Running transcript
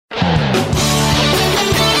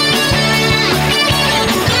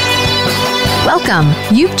Welcome.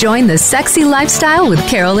 You've joined the Sexy Lifestyle with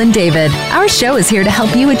Carol and David. Our show is here to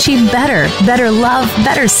help you achieve better love,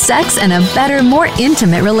 better sex, and a better, more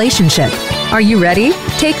intimate relationship. Are you ready?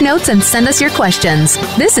 Take notes and send us your questions.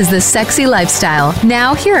 This is the Sexy Lifestyle.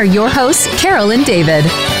 Now, here are your hosts, Carol and David.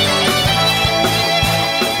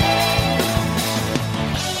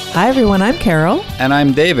 Hi, everyone. I'm Carol. And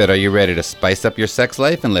I'm David. Are you ready to spice up your sex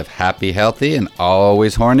life and live happy, healthy, and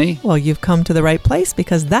always horny? Well, you've come to the right place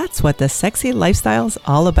because that's what the Sexy Lifestyle's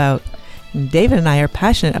all about. David and I are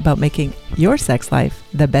passionate about making your sex life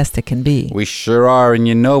the best it can be. We sure are, and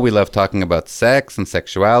you know we love talking about sex and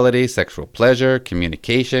sexuality, sexual pleasure,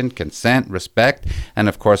 communication, consent, respect, and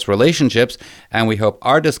of course relationships. And we hope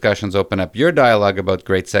our discussions open up your dialogue about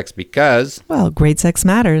great sex because... well, great sex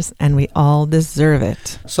matters, and we all deserve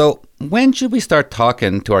it. So, when should we start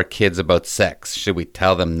talking to our kids about sex? Should we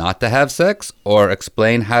tell them not to have sex or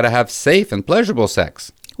explain how to have safe and pleasurable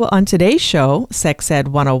sex? Well, on today's show, Sex Ed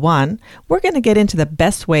 101, we're going to get into the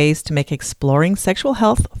best ways to make exploring sexual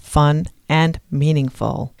health fun and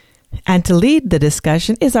meaningful. And to lead the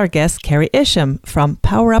discussion is our guest, Kerri Isham from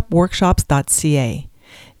powerupworkshops.ca.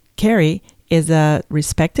 Kerri is a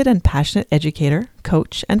respected and passionate educator,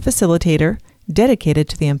 coach, and facilitator dedicated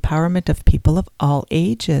to the empowerment of people of all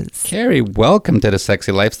ages. Kerri, welcome to the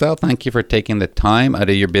Sexy Lifestyle. Thank you for taking the time out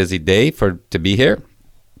of your busy day to be here.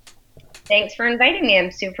 Thanks for inviting me. I'm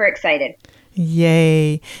super excited.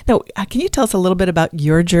 Yay. Now, can you tell us a little bit about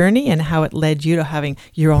your journey and how it led you to having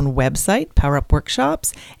your own website, Power Up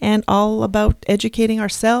Workshops, and all about educating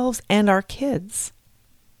ourselves and our kids?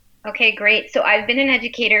 Okay, great. So I've been an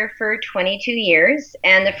educator for 22 years,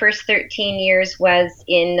 and the first 13 years was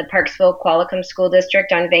in the Parksville-Qualicum School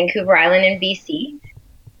District on Vancouver Island in BC.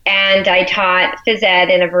 And I taught phys ed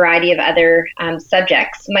and a variety of other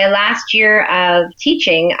subjects. My last year of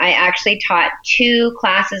teaching, I actually taught 2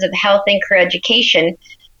 classes of health and career education,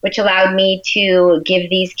 which allowed me to give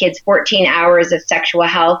these kids 14 hours of sexual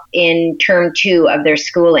health in term 2 of their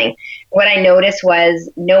schooling. What I noticed was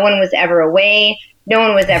no one was ever away, no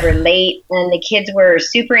one was ever late, and the kids were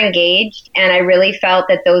super engaged, and I really felt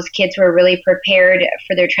that those kids were really prepared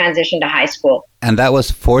for their transition to high school. And that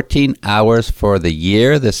was 14 hours for the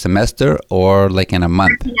year, the semester, or like in a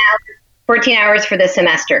month? 14 hours for the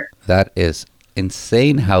semester. That is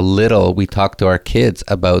insane how little we talk to our kids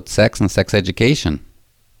about sex and sex education.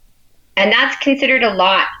 And that's considered a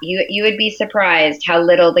lot. You would be surprised how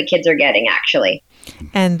little the kids are getting, actually.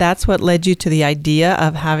 And that's what led you to the idea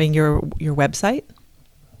of having your website?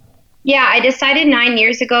 Yeah, I decided 9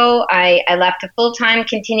 years ago. I left a full-time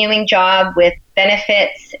continuing job with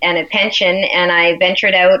benefits and a pension, and I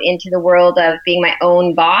ventured out into the world of being my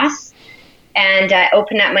own boss. And I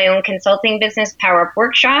opened up my own consulting business, Power Up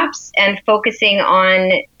Workshops, and focusing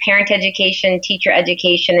on parent education, teacher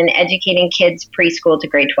education, and educating kids preschool to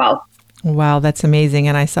grade 12. Wow, that's amazing.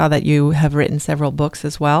 And I saw that you have written several books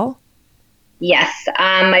as well. Yes.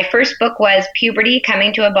 My first book was Puberty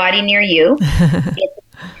Coming to a Body Near You. It's an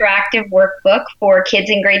interactive workbook for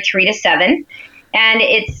kids in grade 3 to 7. And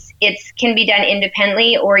it can be done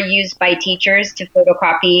independently or used by teachers to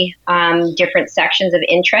photocopy different sections of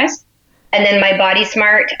interest. And then my Body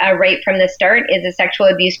Smart, right from the start, is a sexual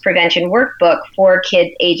abuse prevention workbook for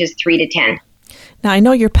kids ages 3 to 10. Now, I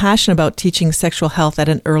know you're passionate about teaching sexual health at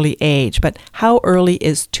an early age, but how early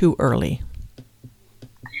is too early?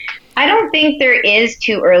 I don't think there is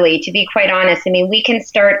too early, to be quite honest. I mean, we can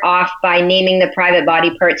start off by naming the private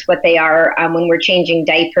body parts what they are when we're changing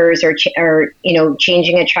diapers or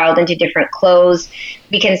changing a child into different clothes.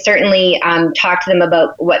 We can certainly talk to them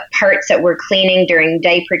about what parts that we're cleaning during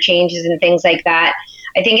diaper changes and things like that.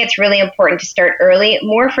 I think it's really important to start early,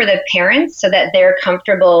 more for the parents so that they're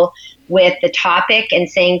comfortable with the topic and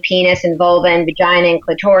saying penis and vulva and vagina and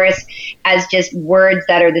clitoris as just words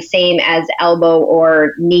that are the same as elbow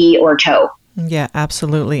or knee or toe. Yeah,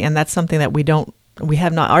 absolutely. And that's something that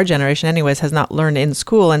our generation anyways, has not learned in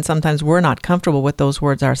school. And sometimes we're not comfortable with those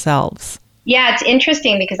words ourselves. Yeah, it's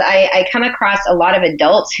interesting because I come across a lot of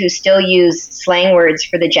adults who still use slang words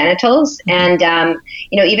for the genitals. Mm-hmm. And,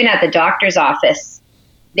 even at the doctor's office,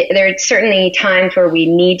 there are certainly times where we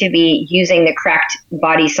need to be using the correct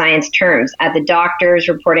body science terms at the doctors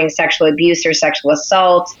reporting sexual abuse or sexual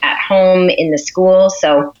assault at home, in the school.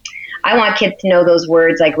 So I want kids to know those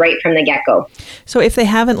words like right from the get-go. So if they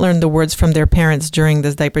haven't learned the words from their parents during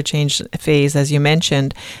this diaper change phase, as you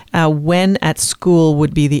mentioned, when at school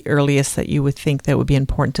would be the earliest that you would think that would be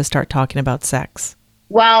important to start talking about sex?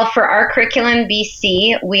 Well, for our curriculum,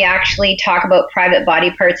 BC, we actually talk about private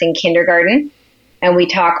body parts in kindergarten. And we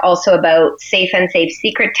talk also about safe, unsafe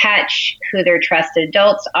secret touch, who their trusted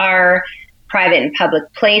adults are, private and public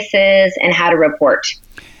places, and how to report.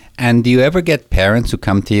 And do you ever get parents who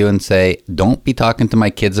come to you and say, don't be talking to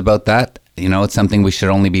my kids about that? You know, it's something we should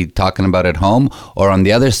only be talking about at home. Or on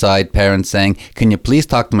the other side, parents saying, can you please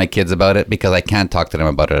talk to my kids about it because I can't talk to them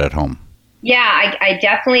about it at home? Yeah, I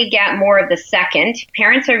definitely get more of the second.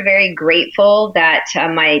 Parents are very grateful that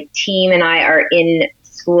my team and I are in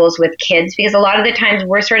schools with kids, because a lot of the times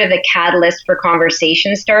we're sort of the catalyst for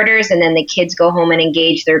conversation starters, and then the kids go home and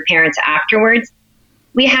engage their parents afterwards.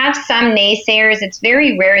 We have some naysayers. It's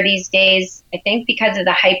very rare these days, I think, because of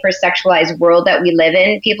the hypersexualized world that we live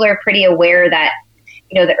in. People are pretty aware that,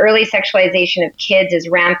 the early sexualization of kids is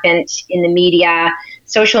rampant in the media.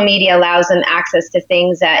 Social media allows them access to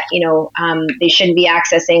things that, they shouldn't be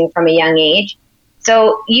accessing from a young age.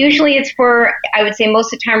 So usually it's for, I would say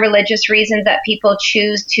most of the time, religious reasons that people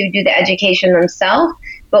choose to do the education themselves.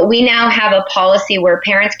 But we now have a policy where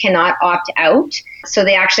parents cannot opt out. So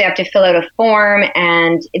they actually have to fill out a form,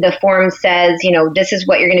 and the form says, this is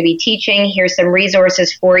what you're going to be teaching. Here's some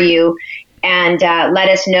resources for you, and let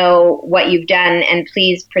us know what you've done, and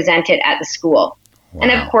please present it at the school. Wow.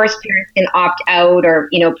 And of course, parents can opt out or,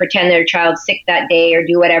 pretend their child's sick that day or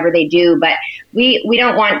do whatever they do. But we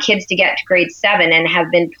don't want kids to get to grade 7 and have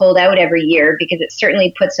been pulled out every year, because it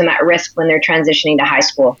certainly puts them at risk when they're transitioning to high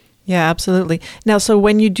school. Yeah, absolutely. Now, so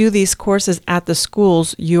when you do these courses at the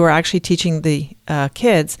schools, you are actually teaching the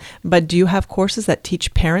kids, but do you have courses that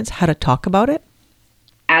teach parents how to talk about it?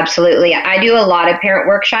 Absolutely. I do a lot of parent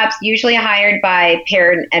workshops, usually hired by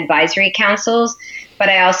parent advisory councils, but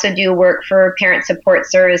I also do work for parent support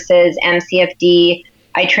services, MCFD.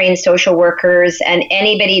 I train social workers and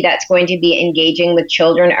anybody that's going to be engaging with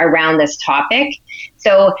children around this topic.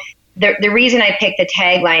 So the reason I picked the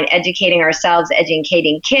tagline, educating ourselves,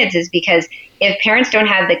 educating kids, is because if parents don't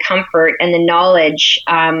have the comfort and the knowledge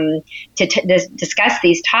to discuss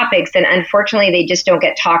these topics, then unfortunately they just don't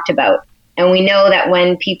get talked about. And we know that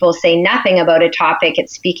when people say nothing about a topic,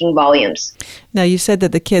 it's speaking volumes. Now, you said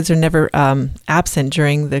that the kids are never absent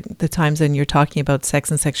during the times when you're talking about sex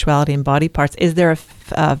and sexuality and body parts. Is there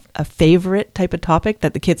a favorite type of topic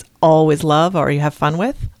that the kids always love or you have fun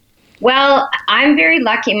with? Well, I'm very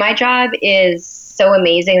lucky. My job is so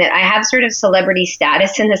amazing that I have sort of celebrity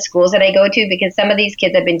status in the schools that I go to, because some of these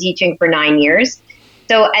kids I've been teaching for 9 years.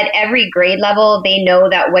 So at every grade level, they know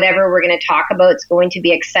that whatever we're going to talk about is going to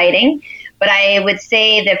be exciting. But I would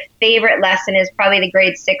say the favorite lesson is probably the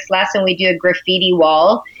grade 6 lesson. We do a graffiti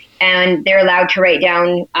wall, and they're allowed to write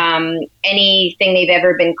down anything they've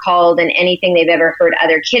ever been called and anything they've ever heard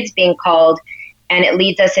other kids being called. And it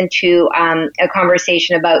leads us into a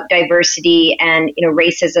conversation about diversity and,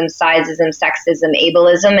 racism, sizeism, sexism,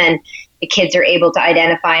 ableism. And the kids are able to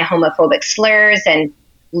identify homophobic slurs and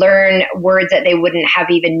learn words that they wouldn't have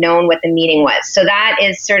even known what the meaning was. So that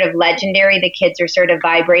is sort of legendary. The kids are sort of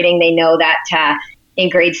vibrating. They know that in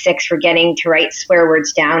grade 6 we're getting to write swear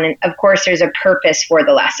words down. And of course, there's a purpose for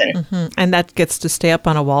the lesson. Mm-hmm. And that gets to stay up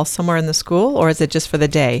on a wall somewhere in the school, or is it just for the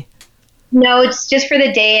day? No, it's just for the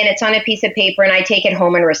day, and it's on a piece of paper, and I take it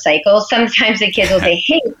home and recycle. Sometimes the kids will say,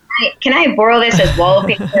 hey, can I borrow this as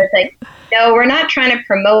wallpaper? It's like, no, we're not trying to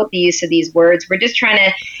promote the use of these words. We're just trying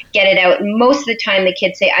to get it out. And most of the time, the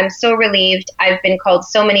kids say, I'm so relieved. I've been called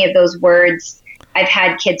so many of those words. I've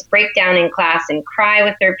had kids break down in class and cry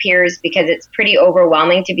with their peers, because it's pretty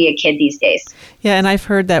overwhelming to be a kid these days. Yeah, and I've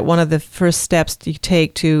heard that one of the first steps you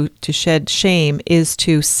take to shed shame is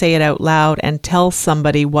to say it out loud and tell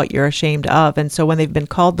somebody what you're ashamed of. And so when they've been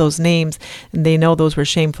called those names, and they know those were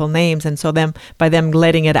shameful names, and so by them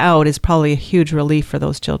letting it out is probably a huge relief for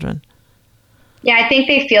those children. Yeah, I think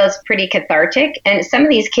they feel it's pretty cathartic. And some of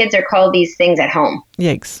these kids are called these things at home.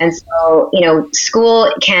 Yikes. And so,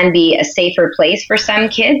 school can be a safer place for some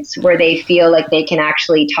kids where they feel like they can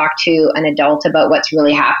actually talk to an adult about what's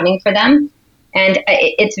really happening for them. And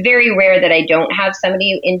it's very rare that I don't have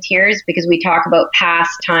somebody in tears, because we talk about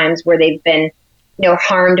past times where they've been,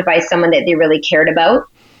 harmed by someone that they really cared about.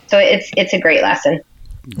 So it's a great lesson.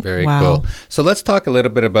 Very cool. So let's talk a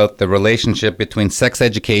little bit about the relationship between sex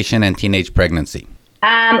education and teenage pregnancy.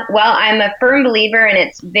 Well, I'm a firm believer, and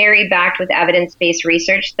it's very backed with evidence-based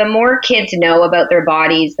research. The more kids know about their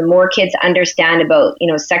bodies, the more kids understand about,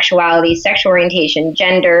 sexuality, sexual orientation,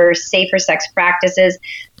 gender, safer sex practices,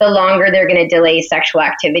 the longer they're going to delay sexual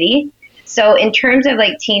activity. So in terms of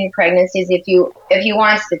teen pregnancies, if you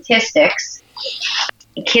want statistics,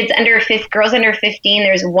 girls under 15,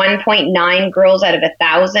 there's 1.9 girls out of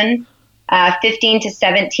 1,000 15 to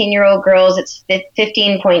 17-year-old girls, it's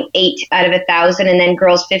 15.8 out of 1,000. And then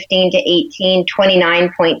girls 15 to 18,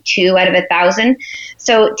 29.2 out of 1,000.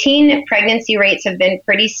 So teen pregnancy rates have been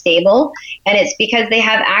pretty stable. And it's because they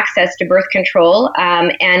have access to birth control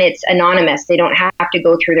and it's anonymous. They don't have to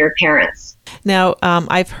go through their parents. Now,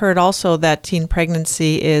 I've heard also that teen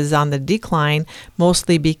pregnancy is on the decline,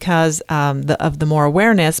 mostly because of the more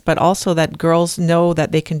awareness, but also that girls know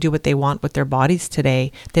that they can do what they want with their bodies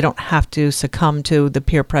today. They don't have to succumb to the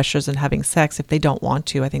peer pressures and having sex if they don't want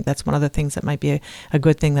to. I think that's one of the things that might be a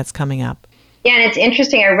good thing that's coming up. Yeah, and it's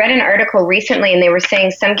interesting. I read an article recently, and they were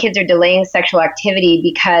saying some kids are delaying sexual activity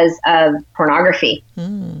because of pornography,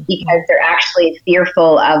 because they're actually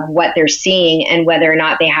fearful of what they're seeing and whether or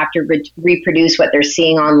not they have to reproduce what they're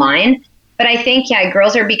seeing online. But I think,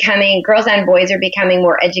 girls and boys are becoming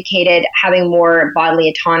more educated, having more bodily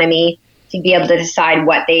autonomy to be able to decide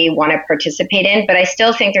what they want to participate in. But I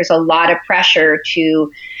still think there's a lot of pressure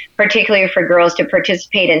particularly for girls, to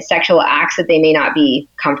participate in sexual acts that they may not be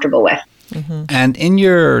comfortable with. Mm-hmm. And in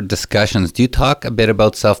your discussions, do you talk a bit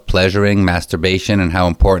about self-pleasuring, masturbation, and how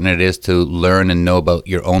important it is to learn and know about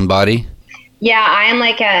your own body? Yeah, I am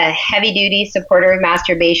like a heavy-duty supporter of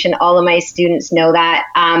masturbation. All of my students know that.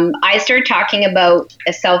 I started talking about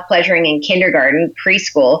self-pleasuring in kindergarten,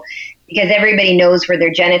 preschool, because everybody knows where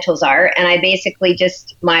their genitals are. And I basically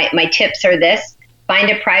my tips are this. Find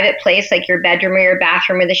a private place like your bedroom or your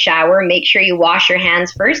bathroom or the shower. Make sure you wash your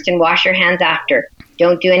hands first and wash your hands after.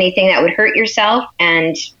 Don't do anything that would hurt yourself.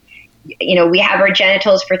 And, we have our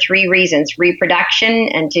genitals for 3 reasons: reproduction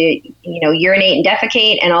and to, urinate and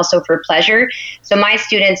defecate, and also for pleasure. So my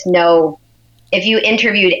students know, if you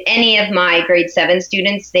interviewed any of my grade 7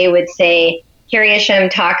 students, they would say, Kerri Isham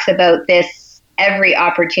talks about this every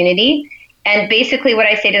opportunity. And basically what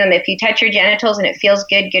I say to them, if you touch your genitals and it feels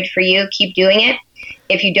good, good for you, keep doing it.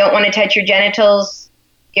 If you don't want to touch your genitals,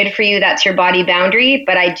 good for you, that's your body boundary.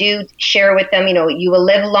 But I do share with them, you will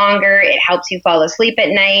live longer. It helps you fall asleep at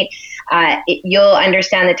night. You'll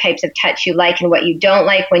understand the types of touch you like and what you don't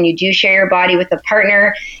like when you do share your body with a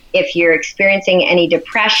partner. If you're experiencing any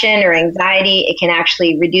depression or anxiety, it can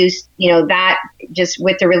actually reduce, that just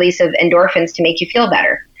with the release of endorphins to make you feel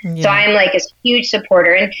better. Yeah. So I'm like a huge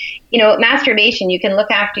supporter. And, masturbation, you can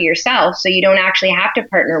look after yourself so you don't actually have to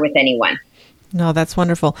partner with anyone. No, that's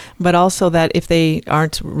wonderful. But also that if they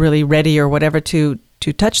aren't really ready or whatever to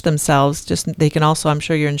touch themselves, they can also, I'm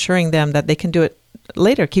sure you're ensuring them that they can do it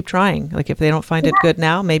later. Keep trying. Like if they don't find it good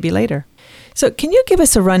now, maybe later. So can you give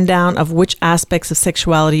us a rundown of which aspects of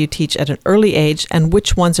sexuality you teach at an early age and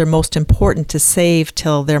which ones are most important to save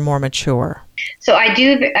till they're more mature? So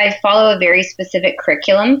I follow a very specific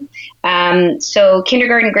curriculum. So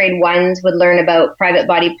kindergarten grade 1s would learn about private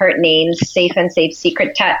body part names, safe, unsafe,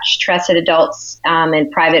 secret touch, trusted adults,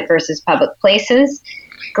 and private versus public places.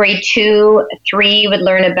 Grade 2, 3 would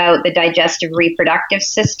learn about the digestive reproductive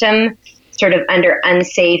system, sort of under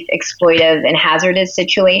unsafe, exploitive, and hazardous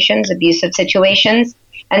situations, abusive situations.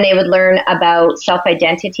 And they would learn about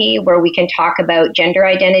self-identity, where we can talk about gender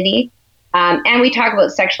identity. And we talk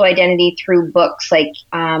about sexual identity through books like,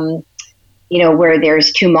 where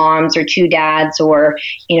there's 2 moms or 2 dads, or,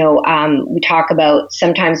 we talk about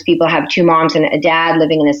sometimes people have 2 moms and a dad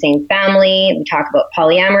living in the same family. We talk about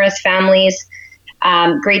polyamorous families.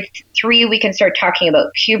 Grade 3, we can start talking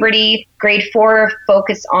about puberty. Grade 4,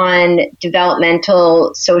 focus on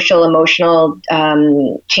developmental, social, emotional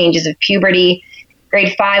changes of puberty.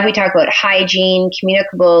 Grade 5, we talk about hygiene,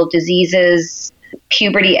 communicable diseases,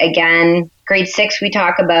 puberty again. Grade 6, we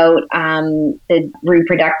talk about the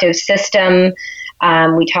reproductive system.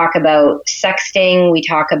 We talk about sexting. We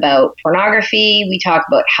talk about pornography. We talk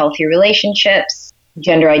about healthy relationships,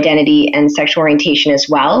 gender identity, and sexual orientation as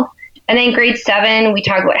well. And then grade 7, we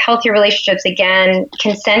talk about healthy relationships again.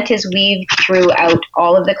 Consent is weaved throughout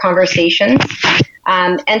all of the conversations.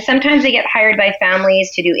 And sometimes they get hired by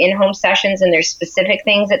families to do in-home sessions, and there's specific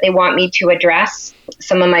things that they want me to address.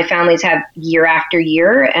 Some of my families have year after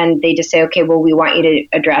year, and they just say, okay, well, we want you to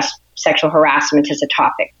address sexual harassment as a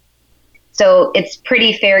topic. So it's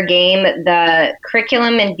pretty fair game. The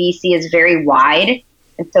curriculum in BC is very wide,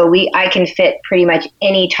 and so I can fit pretty much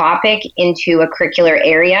any topic into a curricular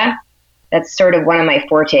area. That's sort of one of my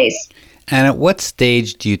fortes. And at what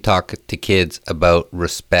stage do you talk to kids about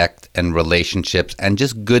respect and relationships and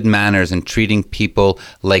just good manners and treating people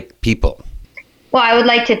like people? Well, I would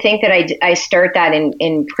like to think that I start that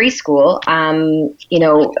in preschool,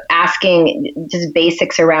 asking just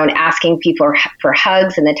basics around asking people for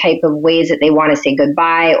hugs and the type of ways that they want to say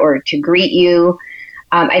goodbye or to greet you.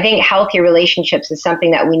 I think healthy relationships is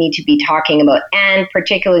something that we need to be talking about, and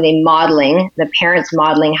particularly the parents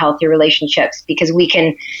modeling healthy relationships, because we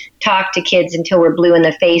can talk to kids until we're blue in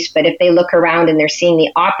the face, but if they look around and they're seeing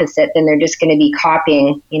the opposite, then they're just going to be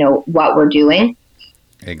copying, what we're doing.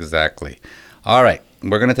 Exactly. All right.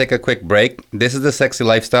 We're going to take a quick break. This is The Sexy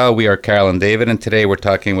Lifestyle. We are Carol and David, and today we're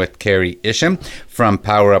talking with Kerri Isham from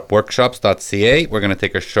powerupworkshops.ca. We're going to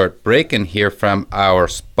take a short break and hear from our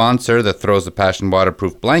sponsor, the Throws of Passion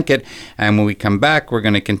Waterproof Blanket. And when we come back, we're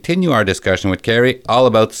going to continue our discussion with Kerri all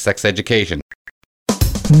about sex education.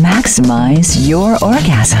 Maximize your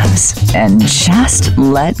orgasms and just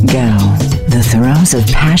let go. The Throws of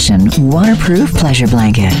Passion Waterproof Pleasure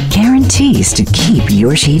Blanket guarantees to keep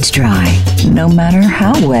your sheets dry, no matter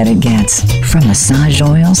how wet it gets. From massage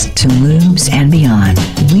oils to lubes and beyond,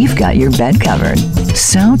 we've got your bed covered.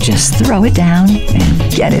 So just throw it down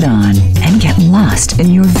and get it on, and get lost in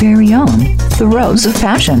your very own Throws of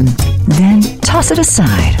Passion. Then toss it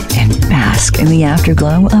aside and bask in the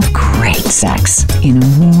afterglow of great sex in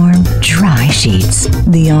warm, dry sheets.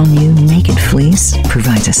 The all-new Naked Fleece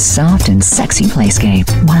provides a soft and sexy playscape,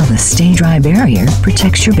 while the Stay Dry barrier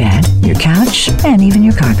protects your bed, your couch, and even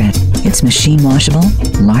your carpet. It's machine washable,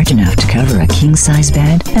 large enough to cover a king-size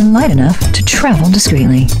bed, and light enough to travel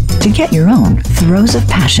discreetly. To get your own Throws of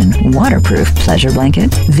Passion waterproof pleasure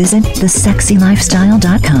blanket, visit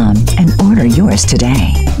thesexylifestyle.com and order yours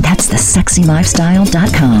today. That's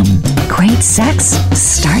thesexylifestyle.com. Great sex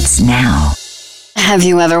starts now. Have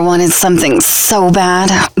you ever wanted something so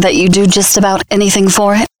bad that you do just about anything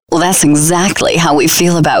for it? Well, that's exactly how we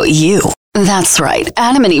feel about you. That's right.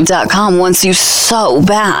 AdamandEve.com wants you so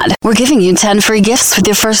bad. We're giving you 10 free gifts with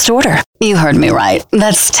your first order. You heard me right.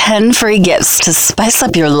 That's 10 free gifts to spice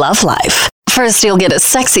up your love life. First, you'll get a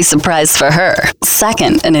sexy surprise for her.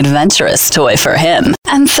 Second, an adventurous toy for him.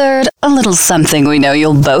 And third, a little something we know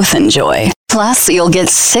you'll both enjoy. Plus, you'll get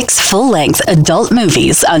 6 full-length adult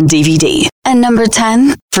movies on DVD. And number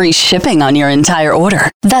 10, free shipping on your entire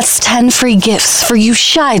order. That's 10 free gifts for you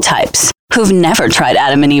shy types who've never tried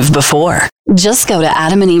Adam and Eve before. Just go to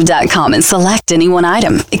adamandeve.com and select any one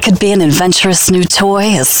item. It could be an adventurous new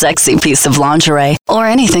toy, a sexy piece of lingerie, or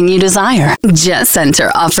anything you desire. Just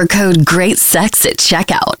enter offer code GREATSEX at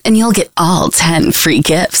checkout, and you'll get all 10 free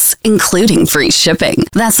gifts, including free shipping.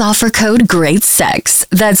 That's offer code GREATSEX.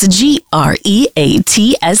 That's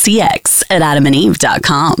GREATSEX at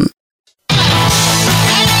adamandeve.com.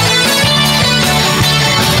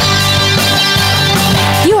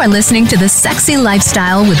 You are listening to The Sexy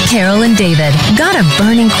Lifestyle with Carol and David. Got a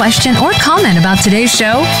burning question or comment about today's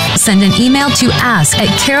show? Send an email to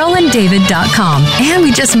ask@carolanddavid.com, and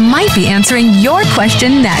we just might be answering your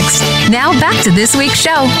question next. Now back to this week's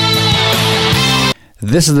show.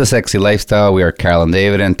 This is The Sexy Lifestyle. We are Carol and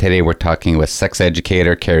David, and today we're talking with sex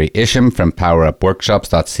educator Kerri Isham from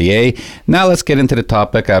powerupworkshops.ca. Now let's get into the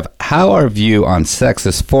topic of how our view on sex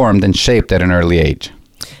is formed and shaped at an early age.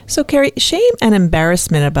 So, Kerri, shame and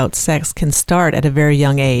embarrassment about sex can start at a very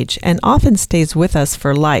young age and often stays with us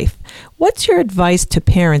for life. What's your advice to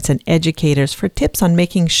parents and educators for tips on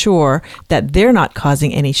making sure that they're not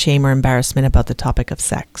causing any shame or embarrassment about the topic of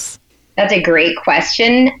sex? That's a great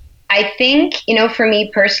question. I think, for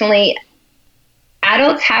me personally,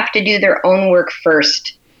 adults have to do their own work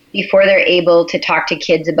first before they're able to talk to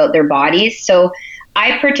kids about their bodies. So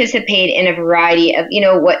I participate in a variety of,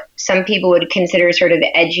 what some people would consider sort of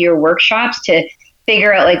edgier workshops to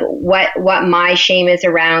figure out what my shame is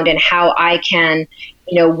around and how I can,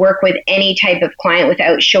 work with any type of client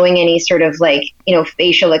without showing any sort of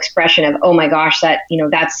facial expression of, oh my gosh,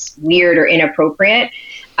 that's weird or inappropriate.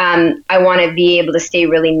 I want to be able to stay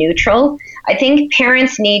really neutral. I think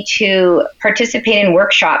parents need to participate in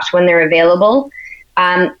workshops when they're available.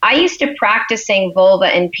 I used to practice saying vulva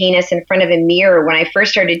and penis in front of a mirror when I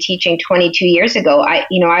first started teaching 22 years ago.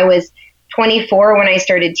 I was 24 when I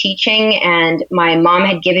started teaching, and my mom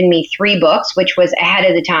had given me 3 books, which was ahead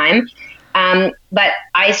of the time. But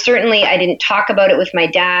I didn't talk about it with my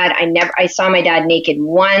dad. I saw my dad naked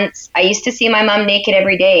once. I used to see my mom naked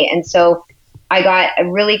every day. And so I got a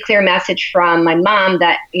really clear message from my mom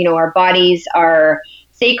that, our bodies are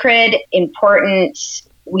sacred, important.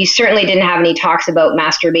 We certainly didn't have any talks about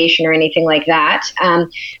masturbation or anything like that.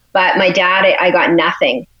 But my dad, I got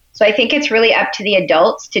nothing. So I think it's really up to the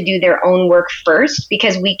adults to do their own work first,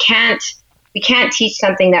 because we can't teach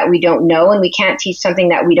something that we don't know, and we can't teach something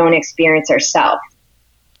that we don't experience ourselves.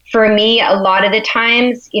 For me, a lot of the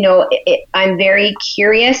times, I'm very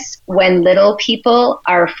curious when little people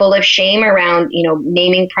are full of shame around,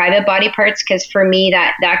 naming private body parts, because for me,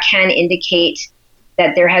 that can indicate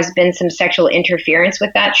that there has been some sexual interference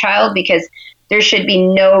with that child, because there should be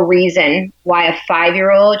no reason why a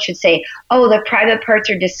 5-year-old should say, oh, the private parts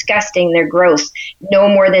are disgusting, they're gross, no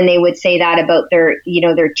more than they would say that about their,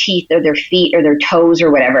 their teeth or their feet or their toes or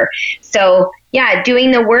whatever. So yeah,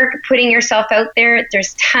 doing the work, putting yourself out there.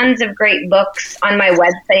 There's tons of great books on my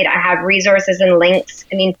website. I have resources and links.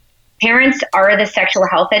 I mean, parents are the sexual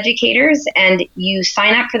health educators, and you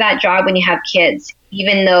sign up for that job when you have kids,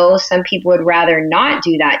 even though some people would rather not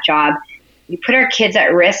do that job. You put our kids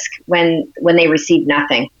at risk when they receive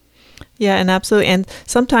nothing. Yeah, and absolutely. And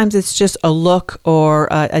sometimes it's just a look or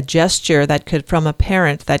a gesture that could, from a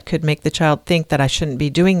parent, that could make the child think that I shouldn't be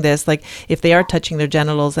doing this. Like if they are touching their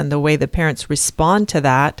genitals, and the way the parents respond to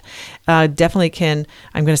that definitely can,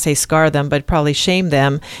 I'm going to say scar them, but probably shame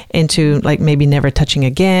them into like maybe never touching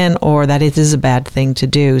again, or that it is a bad thing to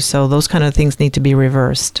do. So those kind of things need to be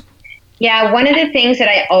reversed. Yeah, one of the things that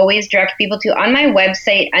I always direct people to on my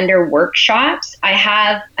website under workshops, I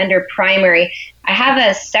have under primary, I have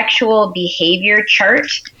a sexual behavior chart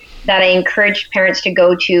that I encourage parents to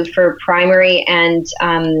go to for primary and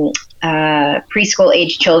preschool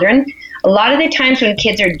age children. A lot of the times when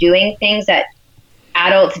kids are doing things that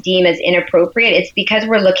adults deem as inappropriate, it's because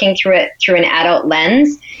we're looking through it through an adult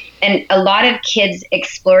lens. And a lot of kids'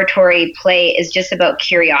 exploratory play is just about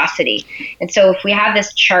curiosity. And so if we have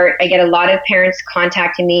this chart, I get a lot of parents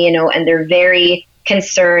contacting me, and they're very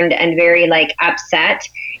concerned and very upset.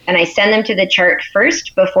 And I send them to the chart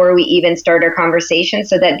first before we even start our conversation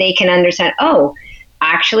so that they can understand, oh,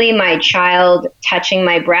 actually my child touching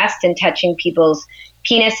my breast and touching people's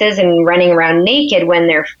penises and running around naked when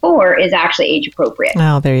they're 4 is actually age appropriate.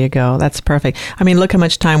 Oh, there you go. That's perfect. I mean, look how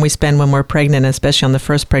much time we spend when we're pregnant, especially on the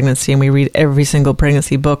first pregnancy, and we read every single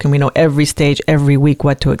pregnancy book, and we know every stage, every week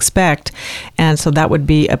what to expect. And so that would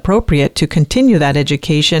be appropriate to continue that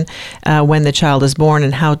education when the child is born,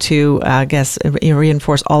 and how to,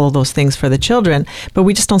 reinforce all of those things for the children. But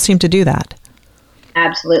we just don't seem to do that.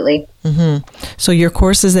 Absolutely. Mm-hmm. So your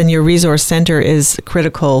courses and your resource center is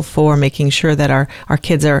critical for making sure that our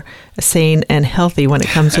kids are sane and healthy when it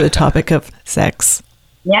comes to the topic of sex.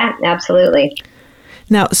 Yeah, absolutely.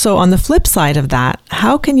 Now, so on the flip side of that,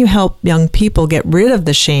 how can you help young people get rid of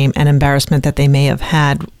the shame and embarrassment that they may have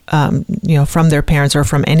had, from their parents or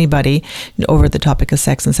from anybody over the topic of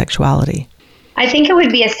sex and sexuality? I think it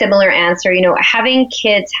would be a similar answer. Having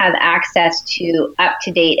kids have access to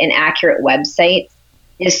up-to-date and accurate websites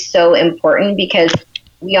is so important, because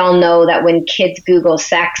we all know that when kids Google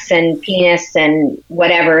sex and penis and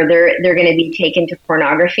whatever, they're going to be taken to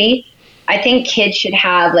pornography. I think kids should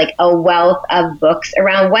have a wealth of books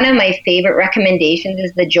around. One of my favorite recommendations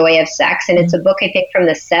is The Joy of Sex, and it's a book I think from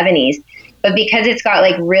the 70s. But because it's got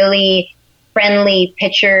really friendly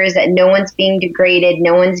pictures that no one's being degraded,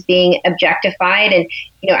 no one's being objectified, and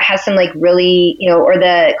it has some really or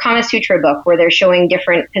the Kama Sutra book where they're showing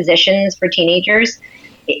different positions for teenagers.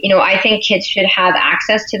 I think kids should have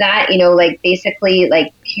access to that, basically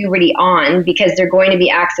puberty on, because they're going to be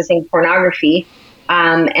accessing pornography,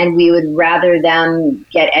 and we would rather them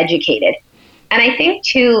get educated. And I think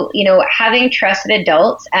too, having trusted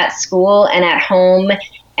adults at school and at home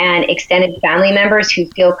and extended family members who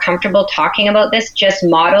feel comfortable talking about this just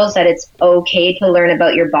models that it's okay to learn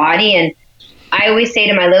about your body. And I always say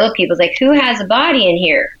to my little people, who has a body in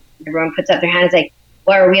here? Everyone puts up their hands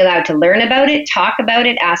well, are we allowed to learn about it, talk about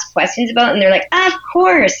it, ask questions about it? And they're like, of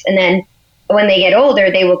course. And then when they get older,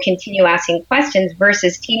 they will continue asking questions,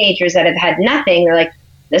 versus teenagers that have had nothing. They're like,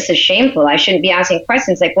 this is shameful. I shouldn't be asking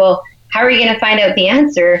questions. Well, how are you going to find out the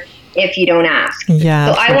answer if you don't ask?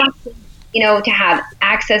 Yeah. So I want to have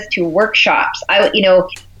access to workshops. I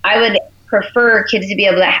would prefer kids to be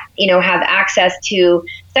able to, have access to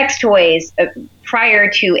sex toys prior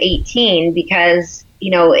to 18, because,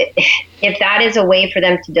 if that is a way for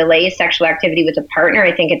them to delay sexual activity with a partner,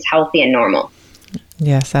 I think it's healthy and normal.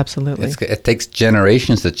 Yes, absolutely. It takes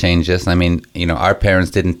generations to change this. I mean, our parents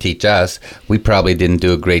didn't teach us. We probably didn't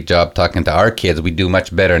do a great job talking to our kids. We do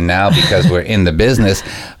much better now because we're in the business.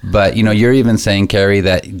 But, you're even saying, Kerri,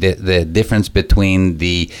 that the difference between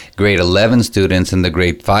the grade 11 students and the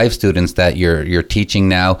grade 5 students that you're teaching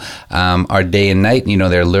now are day and night.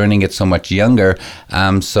 They're learning it so much younger.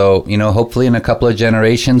 So, hopefully in a couple of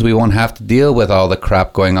generations, we won't have to deal with all the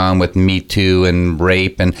crap going on with Me Too and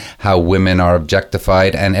rape and how women are objectified,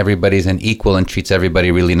 and everybody's an equal and treats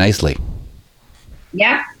everybody really nicely.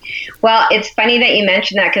 Yeah. Well, it's funny that you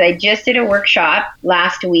mentioned that, because I just did a workshop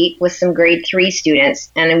last week with some grade 3 students,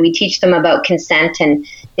 and we teach them about consent, and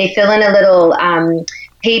they fill in a little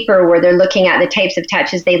paper where they're looking at the types of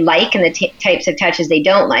touches they like and the types of touches they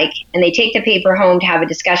don't like, and they take the paper home to have a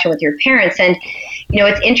discussion with your parents. And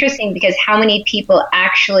it's interesting because how many people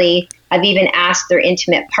actually I've even asked their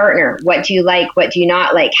intimate partner, what do you like? What do you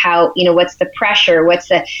not like? How, what's the pressure? What's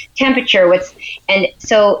the temperature? And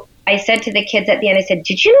so I said to the kids at the end, I said,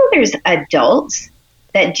 did you know there's adults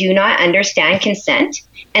that do not understand consent,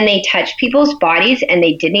 and they touch people's bodies and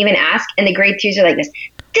they didn't even ask? And the grade 3s are like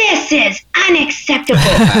this is unacceptable.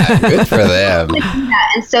 Good for them.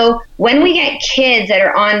 And so when we get kids that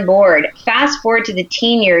are on board, fast forward to the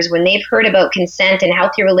teen years when they've heard about consent and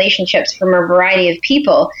healthy relationships from a variety of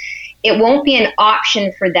people, it won't be an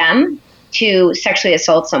option for them to sexually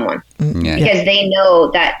assault someone because they know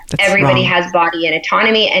that everybody has body and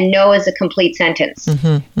autonomy, and no is a complete sentence.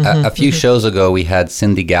 A few shows ago, we had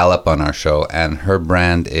Cindy Gallup on our show, and her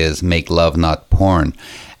brand is Make Love Not Porn.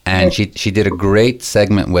 And she did a great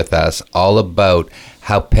segment with us all about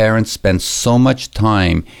how parents spend so much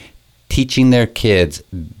time teaching their kids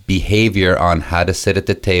behavior on how to sit at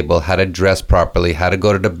the table, how to dress properly, how to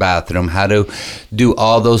go to the bathroom, how to do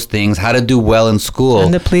all those things, how to do well in school.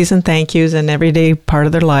 And the please and thank yous in everyday part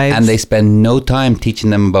of their lives. And they spend no time teaching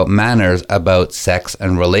them about manners, about sex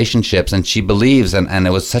and relationships. And she believes, and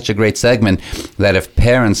it was such a great segment, that if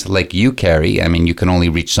parents like you, Kerri, I mean, you can only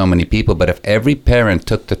reach so many people, but if every parent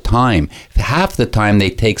took the time, half the time they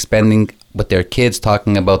take spending with their kids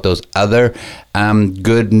talking about those other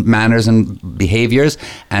good manners and behaviors,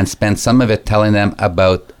 and spend some of it telling them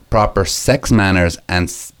about proper sex manners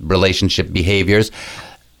and relationship behaviors,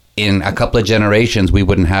 in a couple of generations, we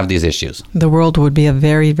wouldn't have these issues. The world would be a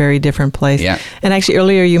very, very different place. Yeah. And actually,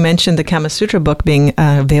 earlier you mentioned the Kama Sutra book being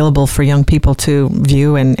available for young people to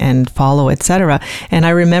view and follow, etc. And I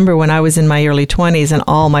remember when I was in my early 20s and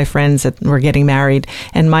all my friends that were getting married,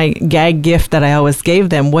 and my gag gift that I always gave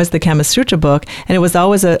them was the Kama Sutra book. And it was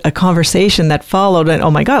always a conversation that followed. And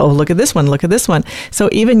oh my God, look at this one, look at this one. So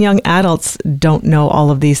even young adults don't know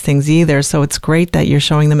all of these things either. So it's great that you're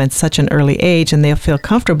showing them at such an early age, and they'll feel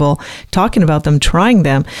comfortable talking about them, trying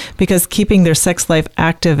them, because keeping their sex life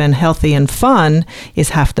active and healthy and fun is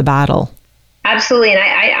half the battle. Absolutely. And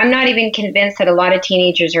I'm not even convinced that a lot of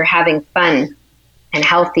teenagers are having fun and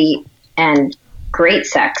healthy and great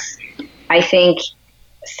sex. I think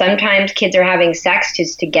sometimes kids are having sex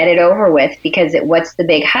just to get it over with, because what's the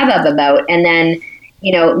big hubbub about? And then,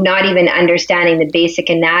 not even understanding the basic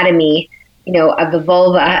anatomy, of the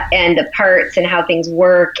vulva and the parts and how things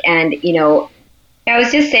work. And, I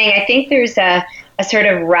was just saying, I think there's a sort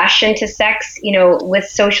of rush into sex, with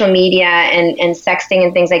social media and sexting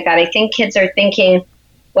and things like that. I think kids are thinking,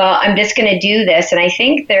 well, I'm just going to do this. And I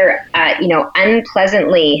think they're,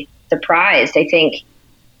 unpleasantly surprised. I think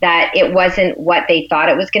that it wasn't what they thought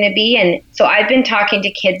it was going to be. And so I've been talking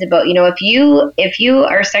to kids about, if you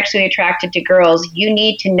are sexually attracted to girls, you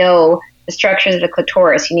need to know the structures of the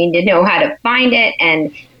clitoris. You need to know how to find it,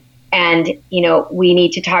 and we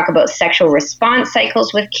need to talk about sexual response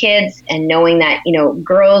cycles with kids, and knowing that,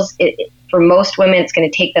 girls, for most women, it's going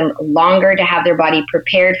to take them longer to have their body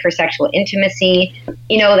prepared for sexual intimacy,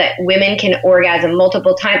 that women can orgasm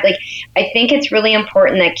multiple times. Like, I think it's really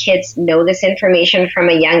important that kids know this information from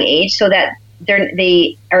a young age, so that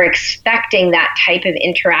they are expecting that type of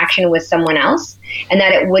interaction with someone else, and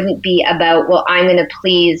that it wouldn't be about, well, I'm going to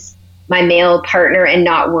please my male partner and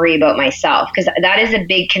not worry about myself. Because that is a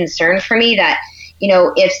big concern for me, that,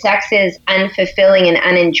 if sex is unfulfilling and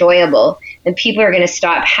unenjoyable, then people are going to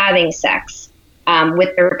stop having sex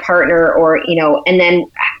with their partner, or, and then,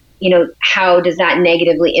 how does that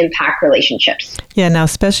negatively impact relationships? Yeah, now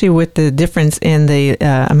especially with the difference in the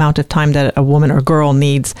amount of time that a woman or girl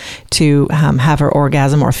needs to have her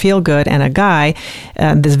orgasm or feel good, and a guy,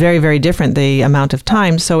 is very, very different, the amount of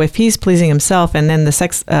time. So if he's pleasing himself and then the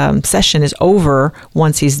sex session is over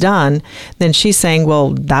once he's done, then she's saying,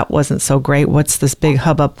 well, that wasn't so great. What's this big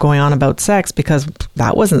hubbub going on about sex? Because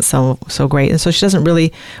that wasn't so great. And so she doesn't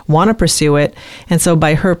really want to pursue it. And so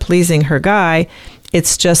by her pleasing her guy,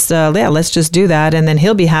 it's just, let's just do that, and then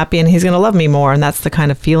he'll be happy and he's going to love me more. And that's the kind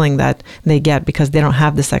of feeling that they get, because they don't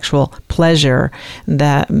have the sexual pleasure,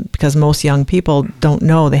 because most young people don't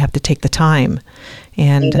know they have to take the time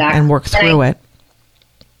and work through it.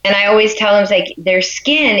 And I always tell them, like, their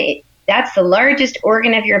skin, that's the largest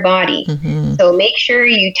organ of your body. Mm-hmm. So make sure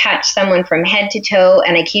you touch someone from head to toe.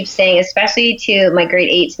 And I keep saying, especially to my grade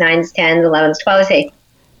 8s, 9s, 10s, 11s, 12s, I say,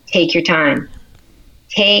 take your time.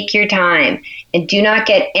 Take your time. And do not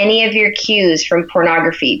get any of your cues from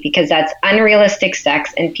pornography, because that's unrealistic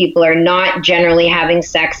sex, and people are not generally having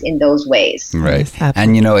sex in those ways. Right.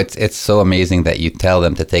 And it's so amazing that you tell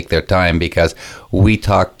them to take their time, because we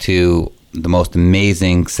talk to the most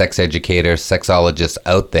amazing sex educators, sexologists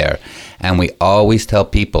out there, and we always tell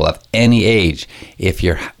people of any age, if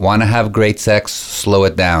you want to have great sex, slow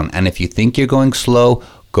it down. And if you think you're going slow,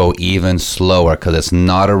 go even slower, because it's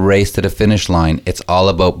not a race to the finish line. It's all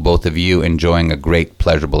about both of you enjoying a great,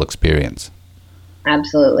 pleasurable experience.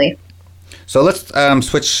 Absolutely. So let's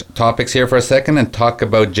switch topics here for a second and talk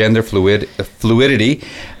about gender fluidity.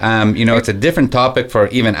 It's a different topic for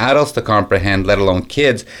even adults to comprehend, let alone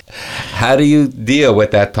kids. How do you deal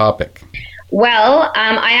with that topic? Well,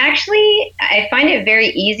 I find it very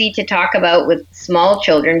easy to talk about with small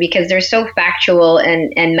children because they're so factual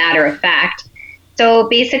and matter of fact. So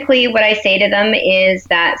basically what I say to them is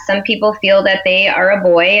that some people feel that they are a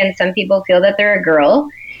boy and some people feel that they're a girl.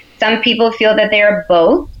 Some people feel that they are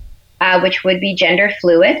both, which would be gender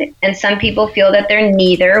fluid. And some people feel that they're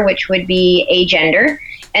neither, which would be agender.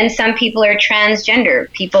 And some people are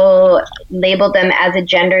transgender. People label them as a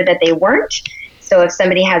gender that they weren't. So if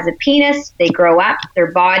somebody has a penis, they grow up,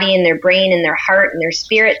 their body and their brain and their heart and their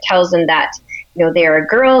spirit tells them that, they're a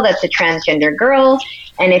girl, that's a transgender girl.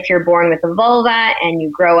 And if you're born with a vulva and you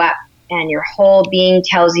grow up and your whole being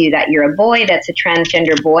tells you that you're a boy, that's a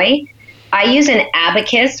transgender boy. I use an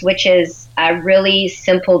abacus, which is a really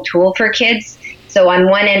simple tool for kids. So on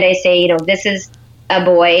one end, I say, this is a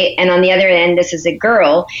boy, and on the other end, this is a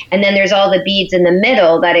girl. And then there's all the beads in the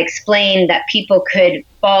middle that explain that people could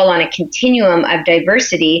fall on a continuum of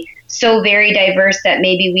diversity, so very diverse that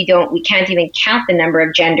maybe we can't even count the number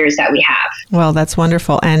of genders that we have. Well, that's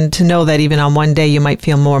wonderful. And to know that even on one day you might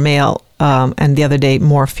feel more male and the other day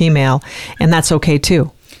more female, and that's okay too.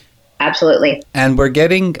 Absolutely. And we're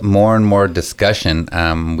getting more and more discussion.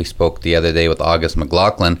 We spoke the other day with August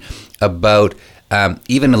McLaughlin about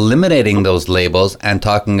even eliminating those labels and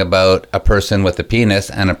talking about a person with a penis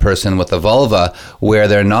and a person with a vulva, where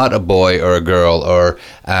they're not a boy or a girl or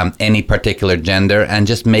any particular gender, and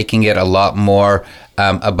just making it a lot more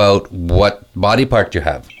about what body part you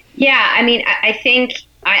have. Yeah, I think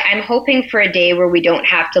I'm hoping for a day where we don't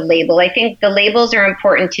have to label. I think the labels are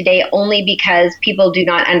important today only because people do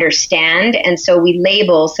not understand, and so we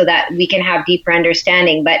label so that we can have deeper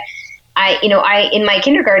understanding. But I in my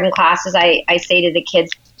kindergarten classes, I say to the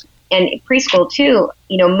kids, and preschool too,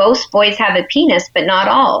 most boys have a penis, but not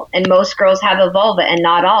all. And most girls have a vulva and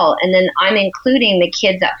not all. And then I'm including the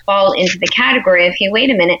kids that fall into the category of, hey,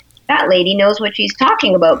 wait a minute, that lady knows what she's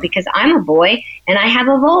talking about because I'm a boy and I have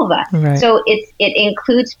a vulva. Right. So it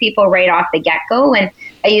includes people right off the get-go. And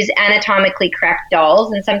I use anatomically correct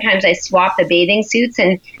dolls. And sometimes I swap the bathing suits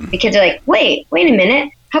and the kids are like, wait a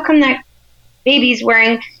minute. How come that baby's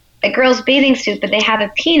wearing a girl's bathing suit, but they have a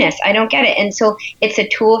penis? I don't get it. And so it's a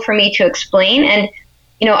tool for me to explain. And,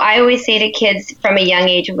 I always say to kids from a young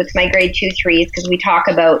age with my grade 2, 3s, because we talk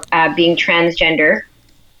about being transgender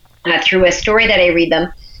through a story that I read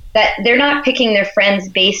them, that they're not picking their friends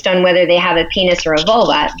based on whether they have a penis or a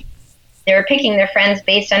vulva. They're picking their friends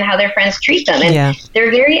based on how their friends treat them. And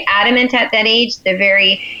they're very adamant at that age. They're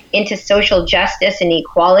very into social justice and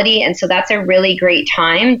equality. And so that's a really great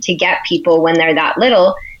time to get people when they're that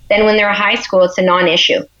little. Then when they're in high school, it's a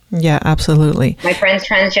non-issue. Yeah, absolutely. My friend's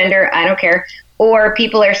transgender, I don't care. Or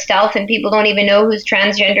people are stealth and people don't even know who's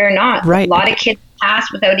transgender or not. Right. A lot of kids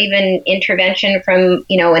pass without even intervention from,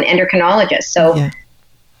 an endocrinologist. So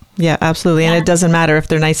Yeah, absolutely. And it doesn't matter if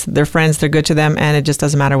they're nice, they're friends, they're good to them, and it just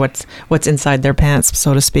doesn't matter what's inside their pants,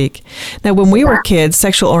 so to speak. Now, when we were kids,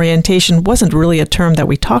 sexual orientation wasn't really a term that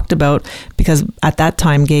we talked about because at that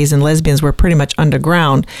time, gays and lesbians were pretty much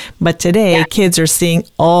underground. But today, kids are seeing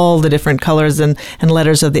all the different colors and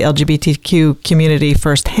letters of the LGBTQ community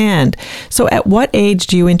firsthand. So at what age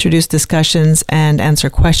do you introduce discussions and answer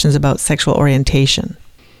questions about sexual orientation?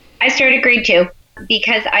 I started grade 2.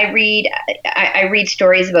 Because I read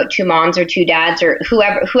stories about 2 moms or 2 dads or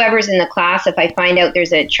whoever's in the class. If I find out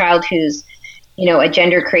there's a child who's, a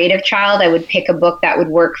gender creative child, I would pick a book that would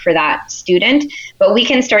work for that student. But we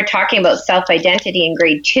can start talking about self-identity in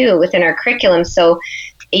grade 2 within our curriculum. So,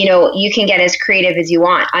 you can get as creative as you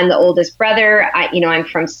want. I'm the oldest brother. I'm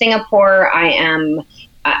from Singapore. I'm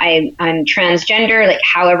transgender, like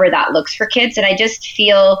however that looks for kids. And I just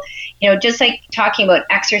feel, just like talking about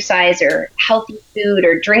exercise or healthy food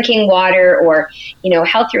or drinking water or,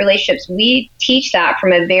 healthy relationships, we teach that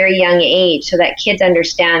from a very young age so that kids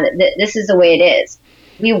understand that this is the way it is.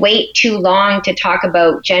 We wait too long to talk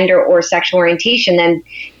about gender or sexual orientation, then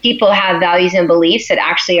people have values and beliefs that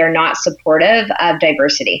actually are not supportive of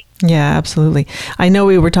diversity. Yeah, absolutely. I know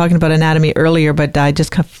we were talking about anatomy earlier, but I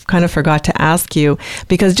just kind of forgot to ask you,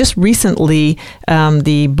 because just recently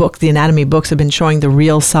the anatomy books have been showing the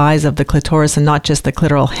real size of the clitoris and not just the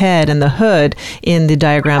clitoral head and the hood in the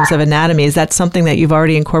diagrams of anatomy. Is that something that you've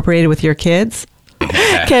already incorporated with your kids?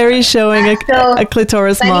 Kerri showing a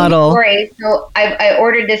clitoris model. Story. So I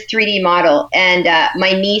ordered this 3D model, and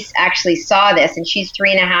my niece actually saw this, and she's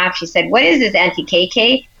 3.5. She said, "What is this, Auntie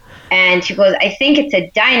KK?" And she goes, "I think it's a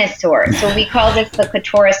dinosaur." So we call this the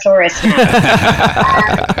clitorosaurus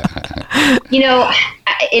now.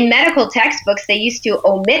 In medical textbooks, they used to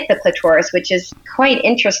omit the clitoris, which is quite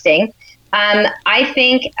interesting. I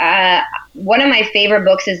think one of my favorite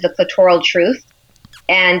books is The Clitoral Truth.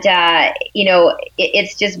 And,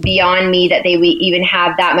 it's just beyond me that they even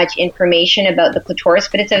have that much information about the clitoris,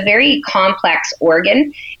 but it's a very complex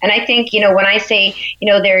organ. And I think, when I say,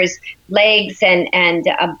 there's legs and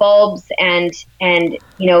bulbs and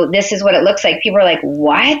this is what it looks like, people are like,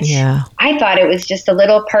 what? Yeah. I thought it was just a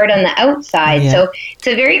little part on the outside. Yeah. So it's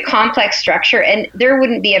a very complex structure, and there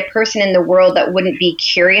wouldn't be a person in the world that wouldn't be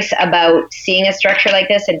curious about seeing a structure like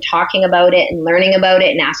this and talking about it and learning about it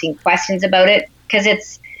and asking questions about it, because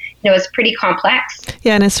it's pretty complex.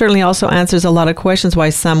 Yeah, and it certainly also answers a lot of questions why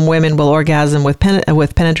some women will orgasm with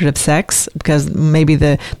penetrative sex, because maybe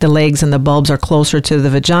the legs and the bulbs are closer to the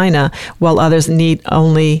vagina, while others need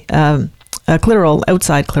only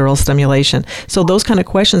outside clitoral stimulation. So those kind of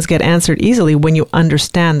questions get answered easily when you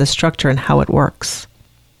understand the structure and how it works.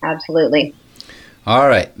 Absolutely. All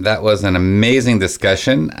right, that was an amazing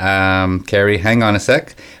discussion. Kerri, hang on a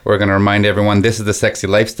sec. We're going to remind everyone this is The Sexy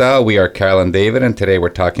Lifestyle. We are Carol and David, and today we're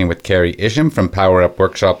talking with Kerri Isham from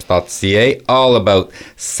powerupworkshops.ca all about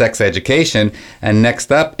sex education. And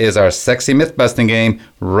next up is our sexy myth busting game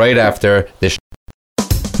right after this.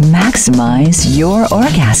 Maximize your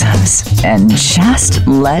orgasms and just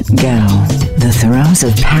let go. The Throes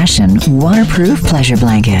of Passion waterproof pleasure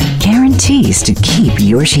blanket guarantees to keep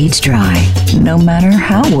your sheets dry, no matter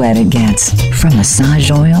how wet it gets. From massage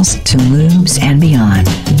oils to lubes and beyond,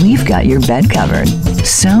 we've got your bed covered.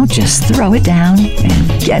 So just throw it down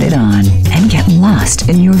and get it on, and get lost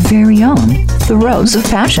in your very own Throes of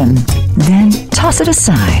Passion. Then toss it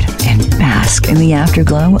aside and bask in the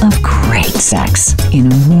afterglow of great sex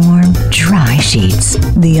in warm, dry sheets.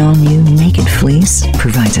 The all-new Naked Fleece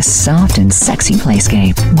provides a soft and sexy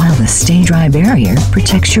playscape, while the Stay Dry barrier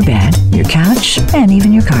protects your bed, your couch, and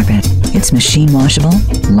even your carpet. It's machine washable,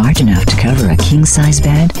 large enough to cover a king-size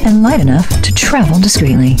bed, and light enough to travel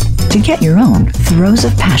discreetly. To get your own Throes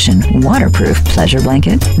of Passion waterproof pleasure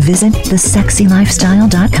blanket, visit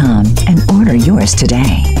thesexylifestyle.com and order yours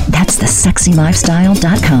today. That's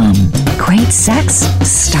thesexylifestyle.com. Great sex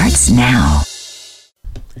starts now.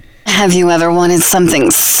 Have you ever wanted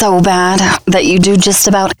something so bad that you do just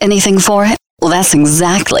about anything for it? Well, that's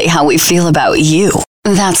exactly how we feel about you.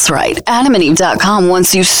 That's right. AdamandEve.com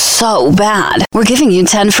wants you so bad. We're giving you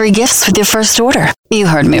 10 free gifts with your first order. You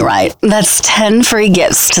heard me right. That's 10 free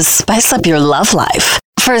gifts to spice up your love life.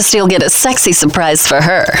 First, you'll get a sexy surprise for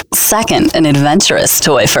her. Second, an adventurous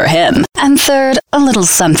toy for him. And third, a little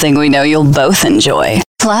something we know you'll both enjoy.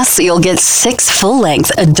 Plus, you'll get 6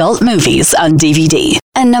 full-length adult movies on DVD.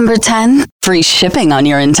 And number 10, free shipping on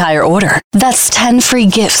your entire order. That's 10 free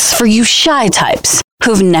gifts for you shy types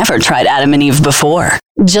who've never tried Adam and Eve before.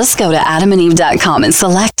 Just go to AdamandEve.com and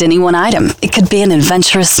select any one item. It could be an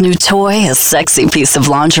adventurous new toy, a sexy piece of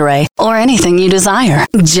lingerie, or anything you desire.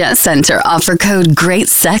 Just enter offer code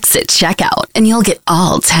GREATSEX at checkout, and you'll get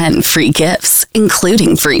all 10 free gifts,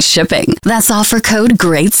 including free shipping. That's offer code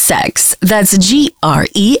GREATSEX. That's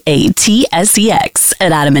GREATSEX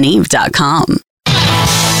at AdamandEve.com.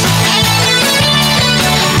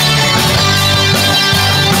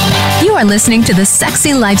 You are listening to The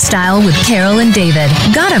Sexy Lifestyle with Carol and David.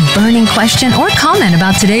 Got a burning question or comment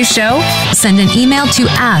about today's show? Send an email to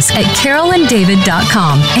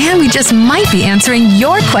ask@carolanddavid.com, and we just might be answering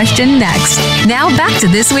your question next. Now back to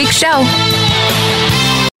this week's show.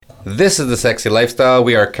 This is The Sexy Lifestyle.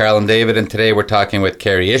 We are Carol and David, and today we're talking with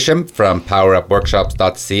Kerri Isham from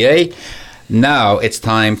powerupworkshops.ca. Now it's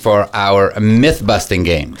time for our myth-busting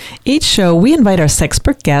game. Each show, we invite our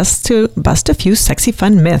sexpert guests to bust a few sexy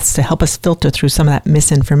fun myths to help us filter through some of that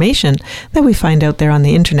misinformation that we find out there on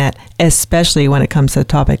the internet, especially when it comes to the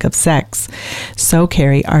topic of sex. So,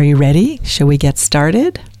 Kerri, are you ready? Shall we get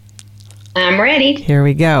started? I'm ready. Here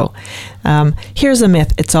we go. Here's a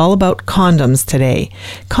myth. It's all about condoms today.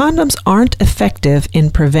 Condoms aren't effective in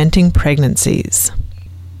preventing pregnancies.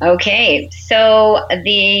 Okay, so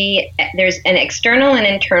there's an external and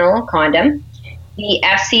internal condom. The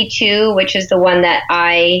FC2, which is the one that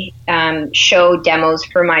I show demos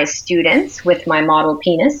for my students with my model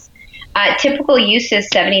penis. Typical use is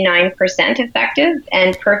 79% effective,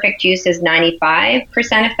 and perfect use is 95%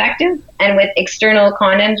 effective. And with external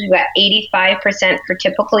condoms, we've got 85% for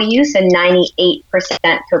typical use and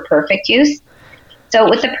 98% for perfect use. So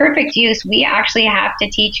with the perfect use, we actually have to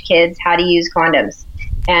teach kids how to use condoms.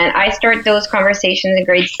 And I start those conversations in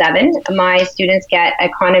grade 7. My students get a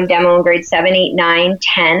condom demo in grade 7, 8, 9,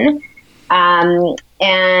 10.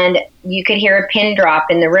 And you could hear a pin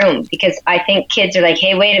drop in the room because I think kids are like,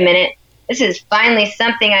 hey, wait a minute, this is finally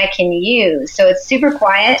something I can use. So it's super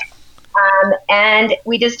quiet. And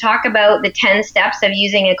we just talk about the 10 steps of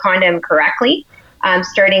using a condom correctly.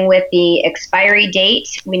 Starting with the expiry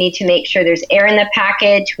date, we need to make sure there's air in the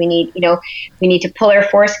package. We need to pull our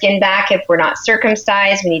foreskin back if we're not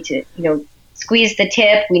circumcised. We need to, squeeze the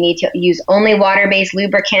tip. We need to use only water-based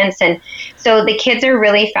lubricants. And so the kids are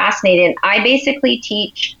really fascinated. I basically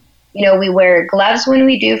teach, we wear gloves when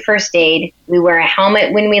we do first aid. We wear a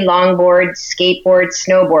helmet when we longboard, skateboard,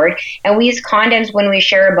 snowboard. And we use condoms when we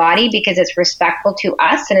share a body because it's respectful to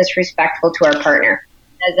us and it's respectful to our partner.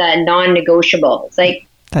 As a non-negotiable. It's like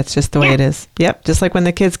that's just the way it is. Yep. Just like when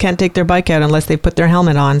the kids can't take their bike out unless they put their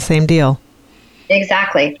helmet on. Same deal.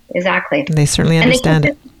 Exactly. And they certainly understand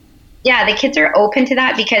it. Yeah, the kids are open to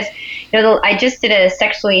that because I just did a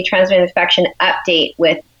sexually transmitted infection update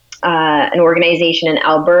with an organization in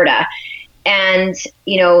Alberta. And,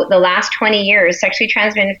 the last 20 years, sexually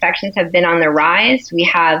transmitted infections have been on the rise. We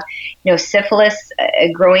have, syphilis,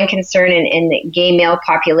 a growing concern in the gay male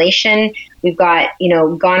population. We've got,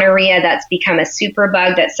 gonorrhea that's become a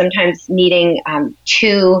superbug that's sometimes needing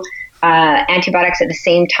 2 antibiotics at the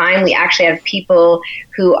same time. We actually have people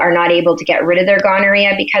who are not able to get rid of their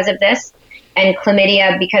gonorrhea because of this. And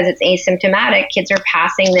chlamydia, because it's asymptomatic, kids are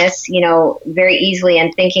passing this, very easily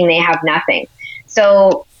and thinking they have nothing.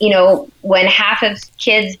 So, when half of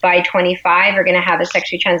kids by 25 are going to have a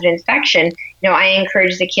sexually transmitted infection, I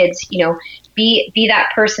encourage the kids, be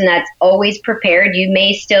that person that's always prepared. You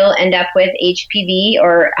may still end up with HPV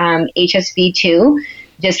or HSV2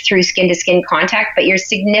 just through skin-to-skin contact, but you're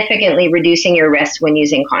significantly reducing your risk when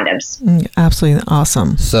using condoms. Absolutely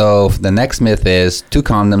awesome. So the next myth is 2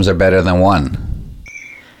 condoms are better than 1.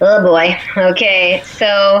 Oh, boy. Okay.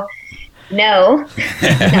 So, no.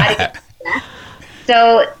 Not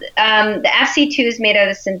So the FC2 is made out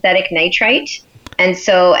of synthetic nitrite, and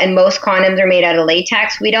most condoms are made out of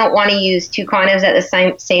latex. We don't want to use 2 condoms at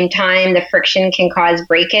the same time. The friction can cause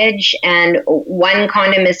breakage, and 1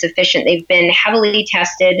 condom is sufficient. They've been heavily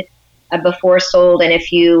tested before sold, and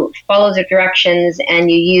if you follow the directions and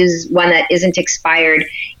you use one that isn't expired,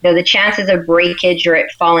 the chances of breakage or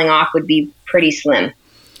it falling off would be pretty slim.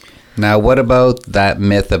 Now, what about that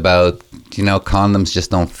myth about, condoms just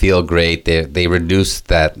don't feel great? They reduce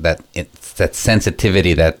that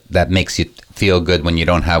sensitivity that makes you feel good when you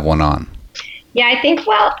don't have one on. Yeah, I think,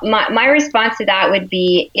 my response to that would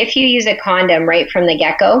be if you use a condom right from the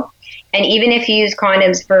get-go, and even if you use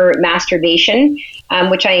condoms for masturbation,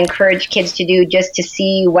 which I encourage kids to do just to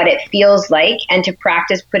see what it feels like and to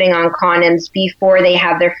practice putting on condoms before they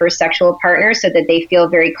have their first sexual partner so that they feel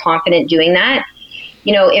very confident doing that.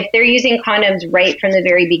 If they're using condoms right from the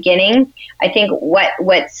very beginning, I think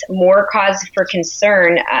what's more cause for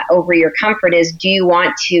concern over your comfort is, do you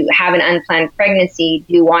want to have an unplanned pregnancy?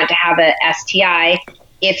 Do you want to have a STI?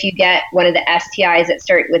 If you get one of the STIs that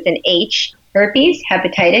start with an H, herpes,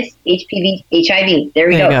 hepatitis, HPV, HIV. There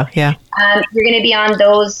we go. Yeah. You're going to be on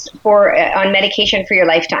those on medication for your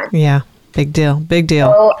lifetime. Yeah. Big deal.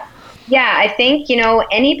 So, yeah, I think,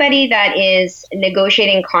 anybody that is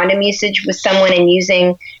negotiating condom usage with someone and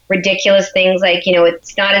using ridiculous things like,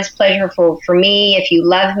 it's not as pleasurable for me. If you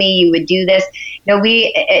love me, you would do this.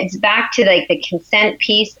 It's back to like the consent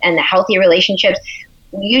piece and the healthy relationships.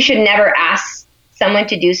 You should never ask someone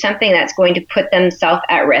to do something that's going to put themselves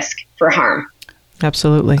at risk for harm.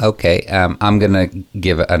 Absolutely. Okay, I'm going to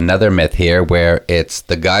give another myth here where it's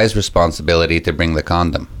the guy's responsibility to bring the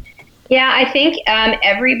condom. Yeah, I think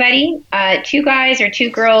everybody, 2 guys or 2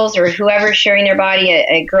 girls or whoever's sharing their body,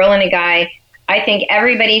 a girl and a guy, I think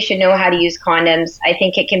everybody should know how to use condoms. I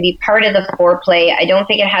think it can be part of the foreplay. I don't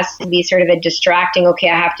think it has to be sort of a distracting, okay,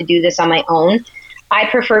 I have to do this on my own. I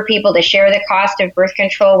prefer people to share the cost of birth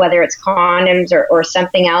control, whether it's condoms or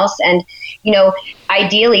something else. And,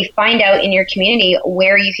 ideally find out in your community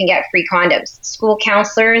where you can get free condoms. School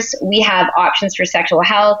counselors, we have options for sexual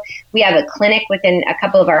health. We have a clinic within a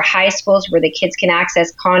couple of our high schools where the kids can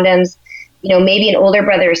access condoms. Maybe an older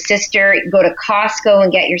brother or sister, go to Costco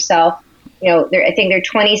and get yourself, I think they're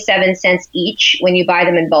 27 cents each when you buy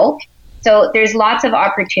them in bulk. So there's lots of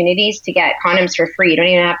opportunities to get condoms for free. You don't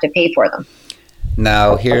even have to pay for them.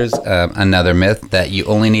 Now, here's another myth that you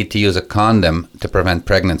only need to use a condom to prevent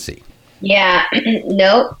pregnancy. Yeah,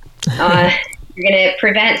 no. You're going to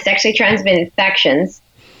prevent sexually transmitted infections.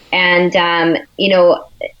 And,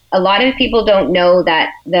 a lot of people don't know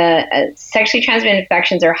that the sexually transmitted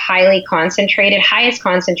infections are highly concentrated, highest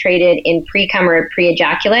concentrated in pre-cum or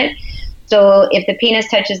pre-ejaculate. So if the penis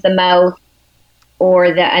touches the mouth or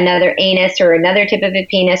another anus or another tip of a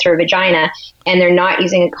penis or a vagina, and they're not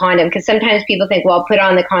using a condom, because sometimes people think, well, I'll put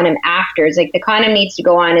on the condom after. It's like the condom needs to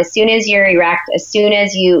go on as soon as you're erect, as soon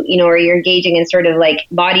as or you're engaging in sort of like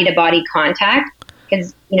body-to-body contact,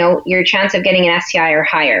 because, your chance of getting an STI are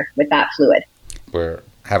higher with that fluid. We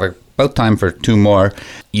have about time for two more.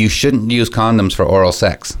 You shouldn't use condoms for oral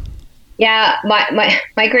sex. Yeah,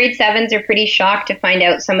 my grade 7s are pretty shocked to find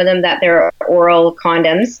out, some of them, that they're oral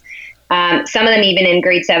condoms. Some of them, even in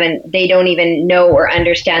grade 7, they don't even know or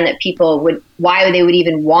understand that why they would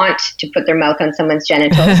even want to put their mouth on someone's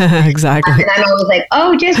genitals. Exactly. And I'm always like,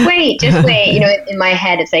 oh, just wait. In my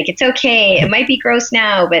head, it's like, it's okay. It might be gross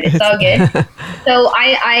now, but it's all good. So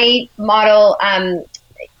I model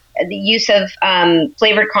the use of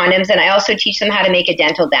flavored condoms, and I also teach them how to make a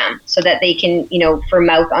dental dam so that they can, for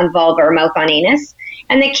mouth on vulva or mouth on anus.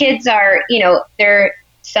 And the kids are,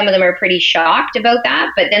 some of them are pretty shocked about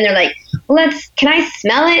that, but then they're like, well, can I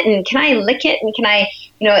smell it, and can I lick it, and can I,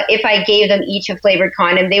 if I gave them each a flavored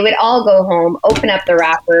condom, they would all go home, open up the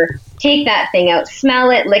wrapper, take that thing out,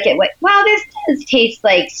 smell it, lick it, like, wow, this does taste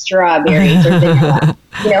like strawberries or vanilla,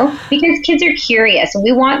 because kids are curious, and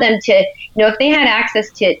we want them to, if they had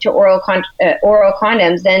access to oral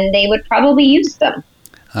condoms, then they would probably use them.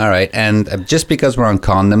 All right, and just because we're on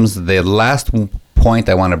condoms, the last point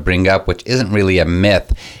I want to bring up, which isn't really a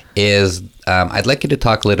myth, is I'd like you to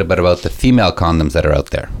talk a little bit about the female condoms that are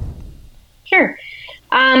out there. Sure.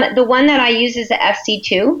 The one that I use is the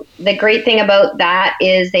FC2. The great thing about that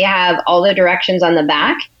is they have all the directions on the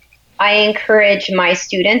back. I encourage my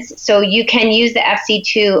students, so you can use the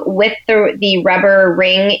FC2 with the rubber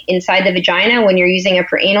ring inside the vagina. When you're using it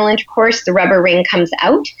for anal intercourse, the rubber ring comes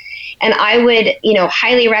out. And I would,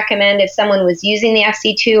 highly recommend, if someone was using the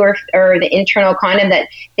FC2 or the internal condom, that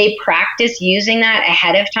they practice using that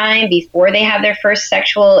ahead of time before they have their first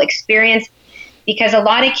sexual experience. Because a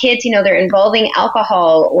lot of kids, they're involving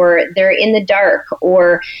alcohol, or they're in the dark,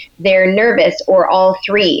 or they're nervous, or all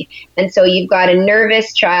three. And so you've got a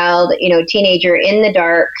nervous child, teenager in the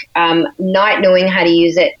dark, not knowing how to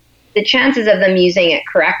use it. The chances of them using it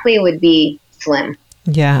correctly would be slim.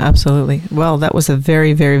 Yeah, absolutely. Well, that was a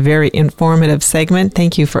very, very, very informative segment.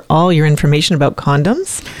 Thank you for all your information about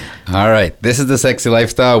condoms. All right. This is The Sexy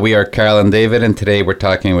Lifestyle. We are Carol and David, and today we're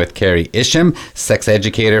talking with Kerri Isham, sex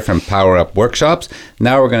educator from Power Up Workshops.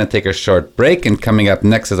 Now we're going to take a short break, and coming up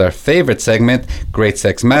next is our favorite segment, Great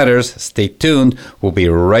Sex Matters. Stay tuned. We'll be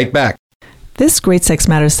right back. This Great Sex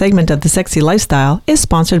Matters segment of The Sexy Lifestyle is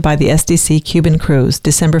sponsored by the SDC Cuban Cruise,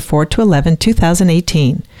 December 4 to 11,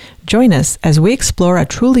 2018. Join us as we explore a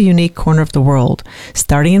truly unique corner of the world.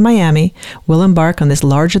 Starting in Miami, we'll embark on this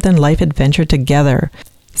larger-than-life adventure together,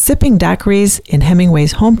 sipping daiquiris in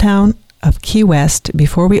Hemingway's hometown of Key West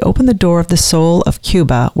before we open the door of the soul of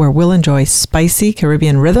Cuba, where we'll enjoy spicy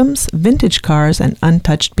Caribbean rhythms, vintage cars, and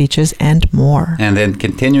untouched beaches, and more. And then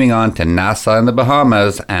continuing on to Nassau in the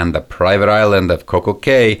Bahamas and the private island of Coco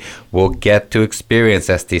Cay, we'll get to experience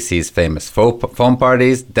STC's famous foam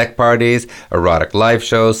parties, deck parties, erotic live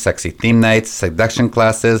shows, sexy theme nights, seduction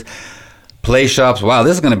classes, play shops. Wow,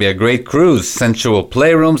 this is going to be a great cruise. Sensual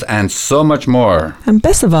playrooms and so much more. And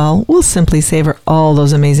best of all, we'll simply savor all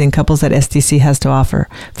those amazing couples that STC has to offer.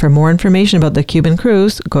 For more information about the Cuban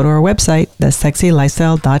Cruise, go to our website,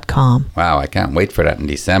 thesexylifestyle.com. Wow, I can't wait for that in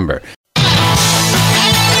December.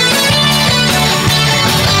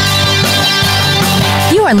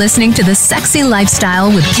 You are listening to The Sexy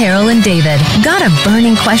Lifestyle with Carol and David. Got a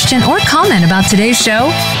burning question or comment about today's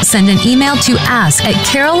show? Send an email to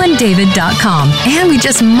ask@carolanddavid.com, and we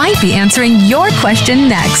just might be answering your question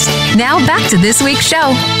next. Now back to this week's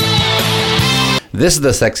show. This is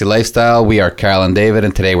The Sexy Lifestyle. We are Carol and David,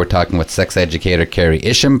 and today we're talking with sex educator Kerri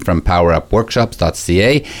Isham from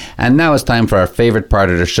powerupworkshops.ca. And now it's time for our favorite part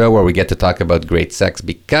of the show, where we get to talk about great sex,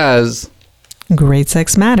 because great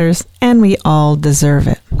sex matters, and we all deserve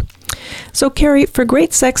it. So, Kerri, for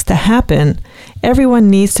great sex to happen, everyone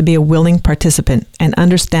needs to be a willing participant and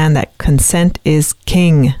understand that consent is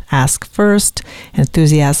king. Ask first.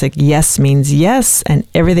 Enthusiastic yes means yes, and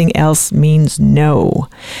everything else means no.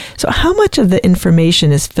 So how much of the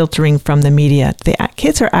information is filtering from the media? The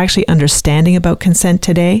kids are actually understanding about consent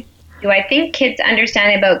today? Do I think kids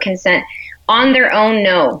understand about consent? On their own,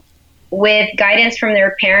 no. With guidance from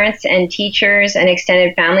their parents and teachers and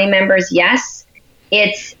extended family members, yes.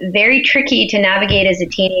 It's very tricky to navigate as a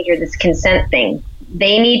teenager, this consent thing.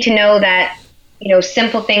 They need to know that,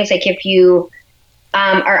 simple things like if you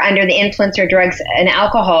are under the influence of drugs and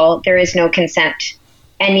alcohol, there is no consent.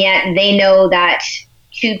 And yet they know that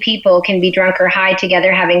two people can be drunk or high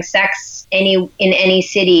together having sex in any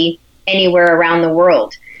city, anywhere around the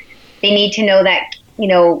world. They need to know that,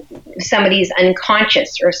 somebody's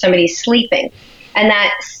unconscious or somebody's sleeping. And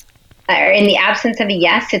that's, in the absence of a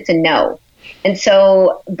yes, it's a no. And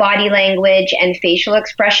so body language and facial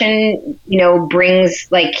expression, brings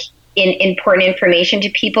important information to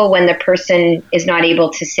people when the person is not able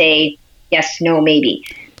to say yes, no, maybe.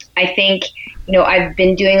 I think, I've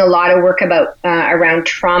been doing a lot of work around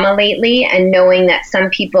trauma lately, and knowing that some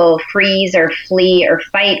people freeze or flee or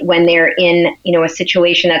fight when they're in, a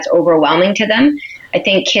situation that's overwhelming to them. I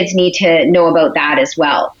think kids need to know about that as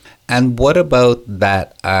well. And what about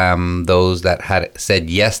that, those that had said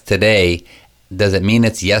yes today, does it mean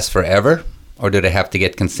it's yes forever, or do they have to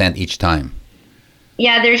get consent each time?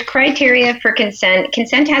 Yeah, there's criteria for consent.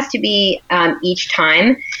 Consent has to be each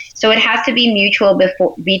time. So it has to be mutual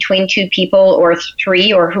between two people or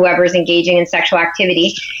three, or whoever's engaging in sexual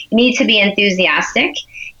activity. It needs to be enthusiastic.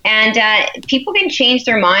 And people can change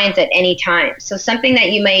their minds at any time. So something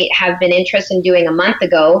that you might have been interested in doing a month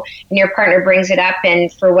ago, and your partner brings it up,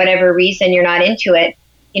 and for whatever reason you're not into it,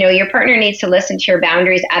 your partner needs to listen to your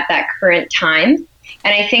boundaries at that current time.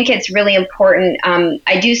 And I think it's really important.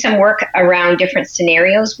 I do some work around different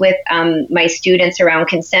scenarios with my students around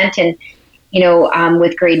consent, and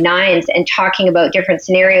with grade 9s, and talking about different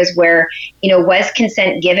scenarios where, was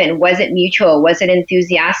consent given? Was it mutual? Was it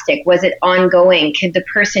enthusiastic? Was it ongoing? Could the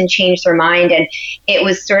person change their mind? And it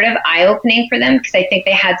was sort of eye-opening for them, because I think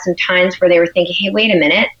they had some times where they were thinking, hey, wait a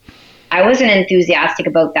minute, I wasn't enthusiastic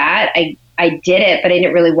about that. I did it, but I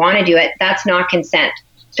didn't really want to do it. That's not consent.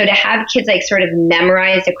 So to have kids sort of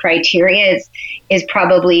memorize the criteria is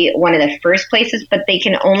probably one of the first places, but they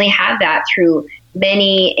can only have that through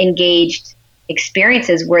many engaged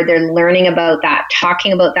experiences where they're learning about that,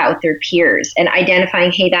 talking about that with their peers, and identifying,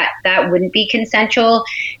 hey, that wouldn't be consensual.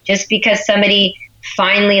 Just because somebody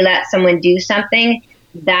finally let someone do something,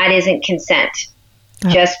 that isn't consent.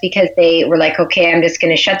 Just because they were like, okay, I'm just going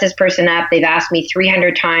to shut this person up. They've asked me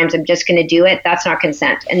 300 times. I'm just going to do it. That's not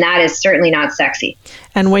consent. And that is certainly not sexy.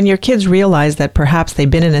 And when your kids realize that perhaps they've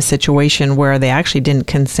been in a situation where they actually didn't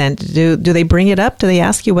consent, do they bring it up? Do they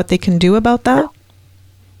ask you what they can do about that?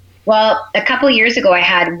 Well, a couple of years ago, I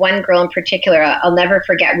had one girl in particular. I'll never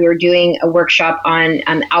forget. We were doing a workshop on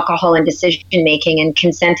alcohol and decision making, and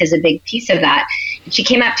consent is a big piece of that. And she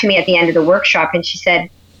came up to me at the end of the workshop and she said,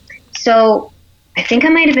 so I think I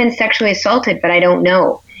might have been sexually assaulted, but I don't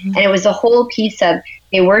know. Mm-hmm. And it was a whole piece of,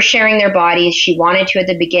 they were sharing their bodies. She wanted to at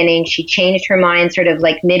the beginning. She changed her mind sort of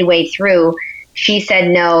midway through. She said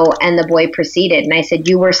no, and the boy proceeded. And I said,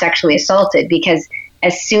 you were sexually assaulted, because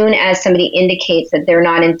as soon as somebody indicates that they're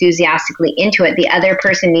not enthusiastically into it, the other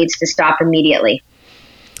person needs to stop immediately.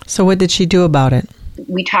 So what did she do about it?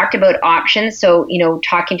 We talked about options. So,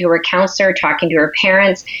 talking to her counselor, talking to her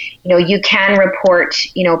parents, you can report,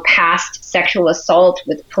 past sexual assault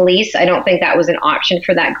with police. I don't think that was an option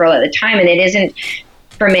for that girl at the time. And it isn't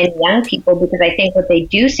for many young people, because I think what they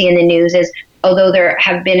do see in the news is, although there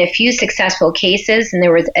have been a few successful cases, and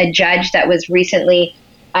there was a judge that was recently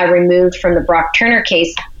removed from the Brock Turner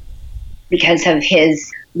case because of his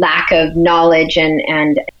lack of knowledge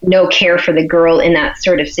and no care for the girl in that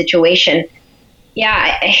sort of situation.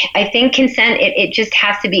 Yeah, I think consent, it just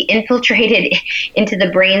has to be infiltrated into the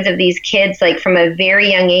brains of these kids, from a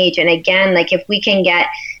very young age. And again, if we can get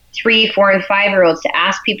 3, 4, and 5-year-olds to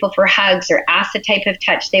ask people for hugs, or ask the type of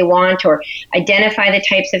touch they want, or identify the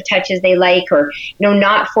types of touches they like, or,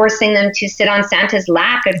 not forcing them to sit on Santa's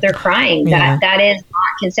lap if they're crying, that is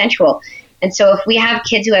not consensual. And so if we have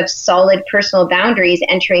kids who have solid personal boundaries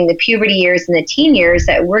entering the puberty years and the teen years,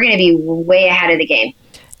 that we're going to be way ahead of the game.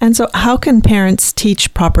 And so how can parents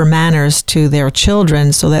teach proper manners to their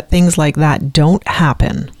children so that things like that don't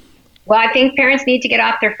happen? Well, I think parents need to get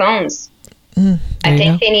off their phones. I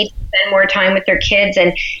think they need to spend more time with their kids.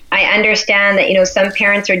 And I understand that, some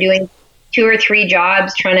parents are doing 2 or 3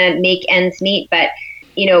 jobs trying to make ends meet. But,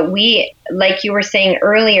 we, like you were saying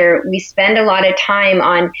earlier, we spend a lot of time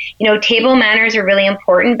on, table manners are really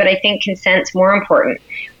important, but I think consent's more important.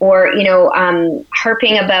 Or,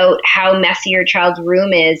 harping about how messy your child's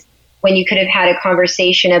room is when you could have had a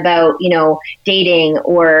conversation about, dating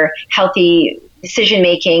or healthy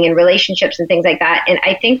decision-making and relationships and things like that. And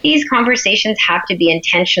I think these conversations have to be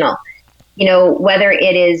intentional, whether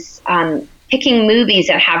it is picking movies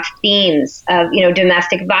that have themes of,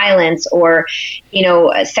 domestic violence or,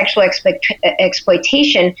 sexual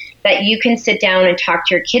exploitation, that you can sit down and talk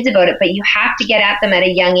to your kids about it. But you have to get at them at a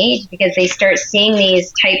young age, because they start seeing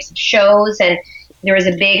these types of shows and, there was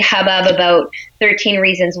a big hubbub about 13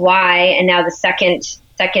 Reasons Why, and now the second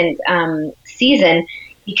season,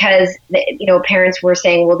 because parents were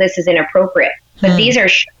saying, well, this is inappropriate. But these are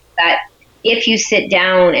shows that if you sit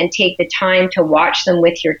down and take the time to watch them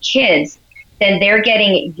with your kids, then they're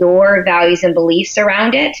getting your values and beliefs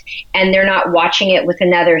around it, and they're not watching it with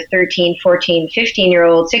another 13, 14,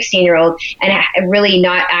 15-year-old, 16-year-old, and really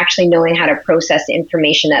not actually knowing how to process the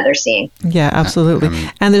information that they're seeing. Yeah, absolutely.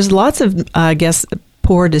 And there's lots of, I guess,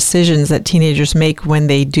 poor decisions that teenagers make when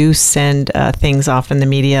they do send things off in the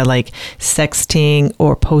media, like sexting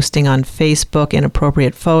or posting on Facebook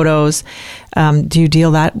inappropriate photos. Do you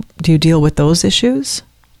deal with those issues?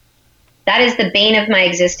 That is the bane of my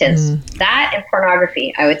existence. That and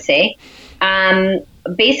pornography, I would say.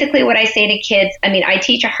 Basically, what I say to kids, I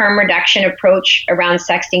teach a harm reduction approach around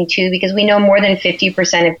sexting too, because we know more than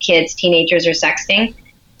 50% of kids, teenagers, are sexting.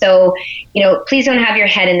 So, please don't have your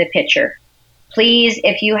head in the picture. Please,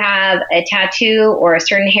 if you have a tattoo or a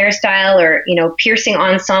certain hairstyle or, piercing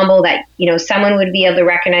ensemble that, someone would be able to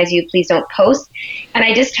recognize you, please don't post. And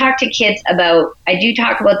I just talk to kids I do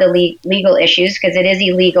talk about the legal issues, because it is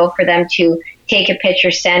illegal for them to take a picture,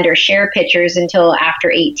 send or share pictures until after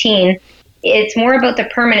 18. It's more about the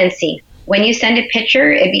permanency. When you send a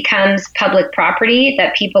picture, it becomes public property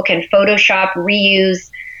that people can Photoshop, reuse.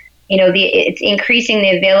 It's increasing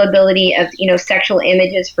the availability of, sexual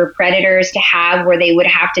images for predators to have, where they would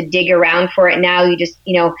have to dig around for it. Now you just,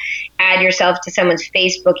 add yourself to someone's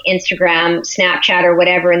Facebook, Instagram, Snapchat, or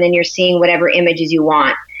whatever, and then you're seeing whatever images you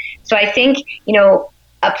want. So I think,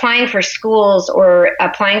 applying for schools or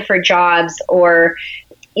applying for jobs, or,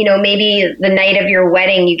 maybe the night of your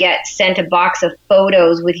wedding, you get sent a box of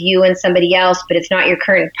photos with you and somebody else, but it's not your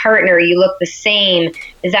current partner. You look the same.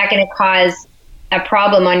 Is that going to cause a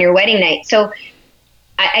problem on your wedding night? So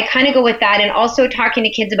I kind of go with that. And also talking to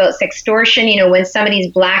kids about sextortion, when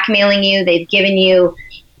somebody's blackmailing you,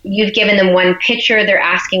 you've given them one picture, they're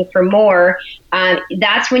asking for more.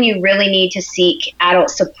 That's when you really need to seek adult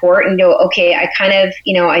support and go, okay, I kind of,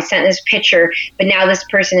 I sent this picture, but now this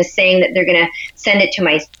person is saying that they're going to send it to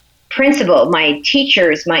my principal, my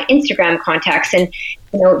teachers, my Instagram contacts. And,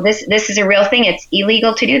 this is a real thing. It's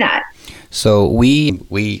illegal to do that. So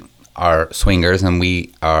we are swingers, and we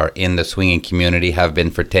are in the swinging community, have been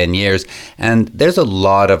for 10 years. And there's a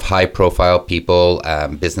lot of high profile people,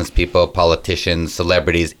 business people, politicians,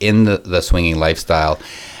 celebrities in the swinging lifestyle.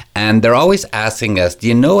 And they're always asking us, do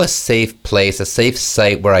you know a safe place, a safe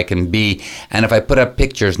site where I can be? And if I put up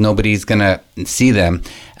pictures, nobody's going to see them.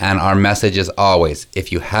 And our message is always,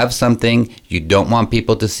 if you have something you don't want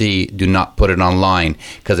people to see, do not put it online.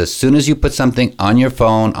 Because as soon as you put something on your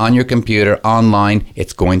phone, on your computer, online,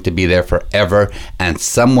 it's going to be there forever. And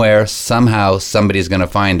somewhere, somehow, somebody's going to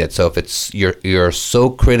find it. So if it's you're so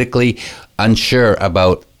critically unsure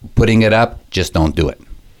about putting it up, just don't do it.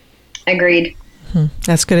 Agreed.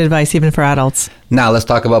 That's good advice, even for adults. Now let's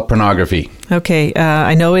talk about pornography. Okay,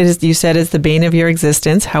 I know you said it's the bane of your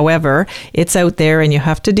existence. However, it's out there and you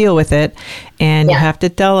have to deal with it. And you have to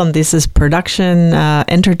tell them this is production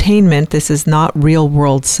entertainment. This is not real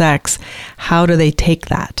world sex. How do they take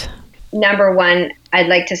that? Number one, I'd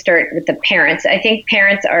like to start with the parents. I think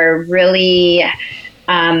parents are really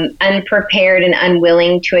unprepared and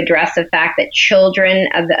unwilling to address the fact that children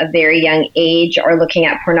of a very young age are looking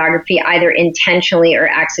at pornography either intentionally or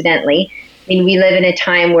accidentally. We live in a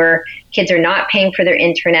time where kids are not paying for their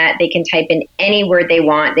internet. They can type in any word they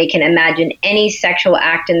want. They can imagine any sexual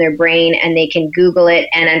act in their brain, and they can Google it,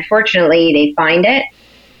 and unfortunately they find it.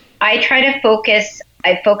 I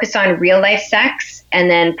focus on real life sex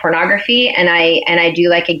and then pornography, and I do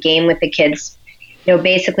like a game with the kids.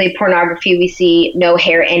 Basically pornography, we see no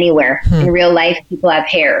hair anywhere. In real life, people have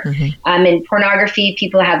hair. In pornography,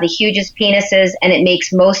 people have the hugest penises, and it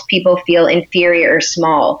makes most people feel inferior or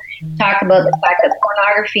small. Talk about the fact that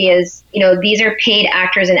pornography is, these are paid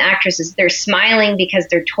actors and actresses. They're smiling because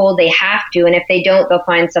they're told they have to, and if they don't, they'll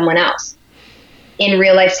find someone else. In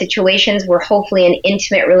real life situations, we're hopefully in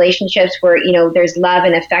intimate relationships where, there's love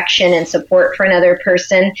and affection and support for another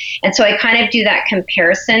person. And so I kind of do that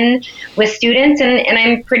comparison with students. And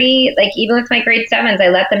I'm pretty, even with my grade 7s, I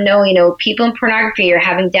let them know, people in pornography are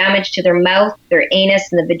having damage to their mouth, their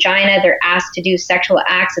anus, and the vagina. They're asked to do sexual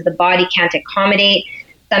acts that the body can't accommodate.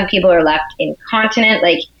 Some people are left incontinent.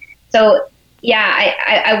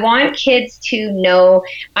 I want kids to know,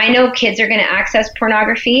 I know kids are going to access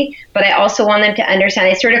pornography, but I also want them to understand,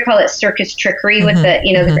 I sort of call it circus trickery with the,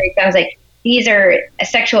 the great sounds, these are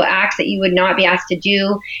sexual acts that you would not be asked to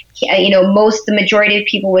do. The majority of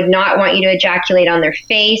people would not want you to ejaculate on their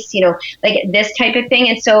face, like this type of thing.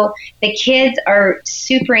 And so the kids are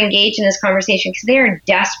super engaged in this conversation because they are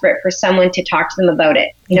desperate for someone to talk to them about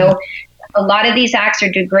it. A lot of these acts are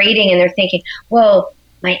degrading, and they're thinking, well,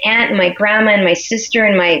 my aunt and my grandma and my sister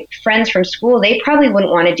and my friends from school, they probably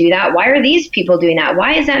wouldn't want to do that. Why are these people doing that?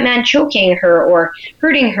 Why is that man choking her or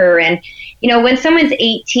hurting her? And, when someone's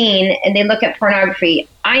 18 and they look at pornography,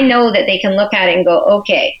 I know that they can look at it and go,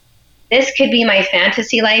 okay, this could be my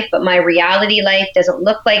fantasy life, but my reality life doesn't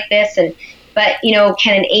look like this. But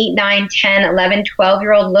can an 8, 9, 10, 11,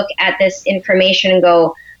 12-year-old look at this information and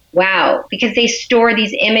go, wow, because they store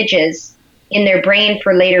these images in their brain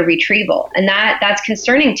for later retrieval. And that's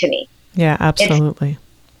concerning to me. Yeah, absolutely.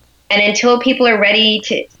 And until people are ready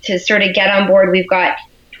to sort of get on board, we've got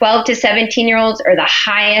 12 to 17-year-olds are the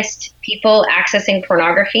highest people accessing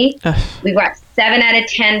pornography. We've got 7 out of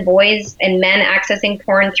 10 boys and men accessing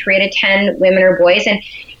porn, 3 out of 10 women or boys. And,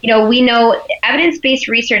 we know evidence-based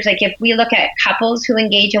research, like if we look at couples who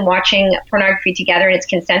engage in watching pornography together and it's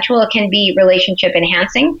consensual, it can be relationship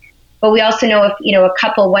enhancing. But we also know if, a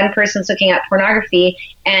couple, one person's looking at pornography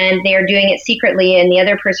and they are doing it secretly and the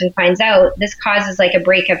other person finds out, this causes like a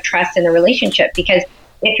break of trust in the relationship, because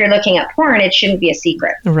if you're looking at porn, it shouldn't be a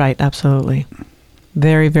secret. Right, absolutely.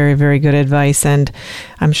 Very, very, very good advice. And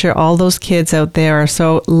I'm sure all those kids out there are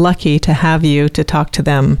so lucky to have you to talk to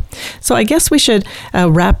them. So I guess we should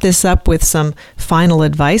wrap this up with some final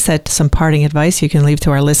advice, some parting advice you can leave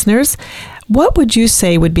to our listeners. What would you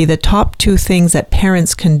say would be the top 2 things that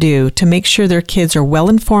parents can do to make sure their kids are well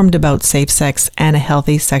informed about safe sex and a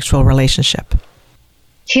healthy sexual relationship?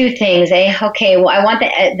 2 things. Okay, well, I want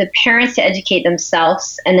the parents to educate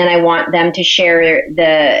themselves, and then I want them to share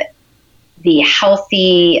the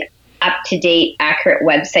healthy, up-to-date, accurate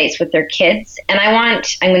websites with their kids. And I'm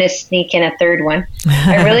going to sneak in a third one.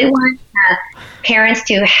 I really want parents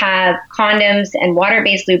to have condoms and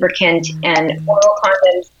water-based lubricant and oral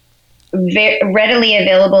condoms readily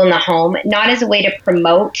available in the home, not as a way to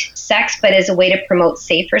promote sex, but as a way to promote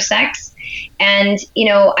safer sex. And,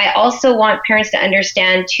 I also want parents to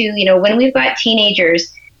understand too, when we've got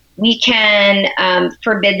teenagers, we can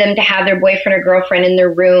forbid them to have their boyfriend or girlfriend in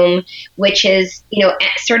their room, which is,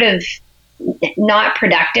 sort of not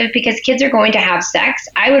productive, because kids are going to have sex.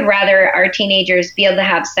 I would rather our teenagers be able to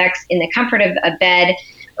have sex in the comfort of a bed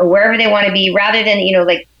or wherever they want to be, rather than,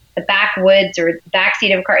 like the backwoods or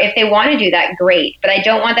backseat of a car. If they want to do that, great. But I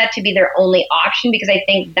don't want that to be their only option, because I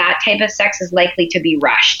think that type of sex is likely to be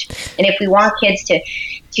rushed. And if we want kids to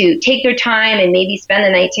take their time and maybe spend the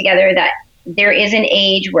night together, that there is an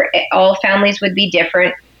age where all families would be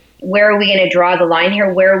different. Where are we going to draw the line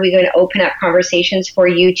here? Where are we going to open up conversations for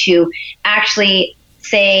you to actually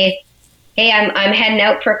say, hey, I'm heading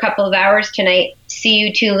out for a couple of hours tonight. See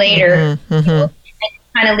you 2 later. And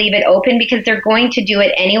kind of leave it open, because they're going to do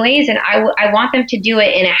it anyways. And I want them to do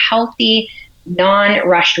it in a healthy,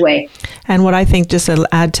 non-rushed way. And what I think, just to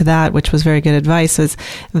add to that, which was very good advice, is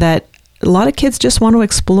that a lot of kids just want to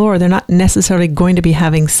explore. They're not necessarily going to be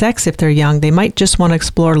having sex if they're young. They might just want to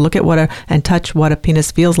explore, look at and touch what a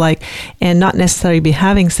penis feels like, and not necessarily be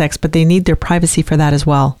having sex, but they need their privacy for that as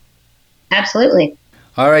well. Absolutely.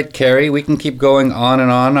 All right, Kerri, we can keep going on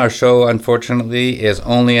and on. Our show, unfortunately, is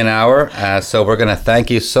only an hour. So we're going to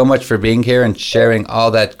thank you so much for being here and sharing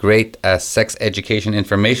all that great sex education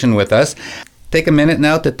information with us. Take a minute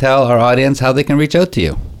now to tell our audience how they can reach out to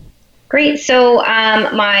you. Great. So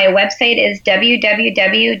my website is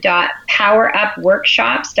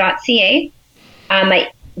www.powerupworkshops.ca.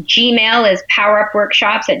 My Gmail is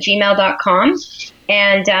powerupworkshops@gmail.com.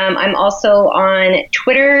 And I'm also on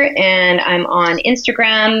Twitter, and I'm on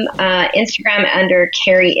Instagram under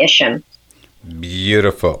Kerri Isham.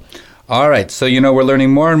 Beautiful. All right, so we're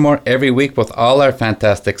learning more and more every week with all our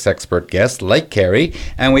fantastic sexpert guests like Kerri,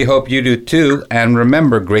 and we hope you do too. And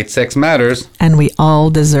remember, great sex matters. And we all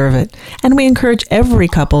deserve it. And we encourage every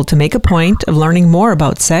couple to make a point of learning more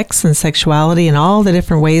about sex and sexuality and all the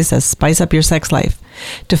different ways that spice up your sex life.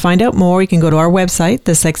 To find out more, you can go to our website,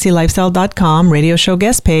 thesexylifestyle.com radio show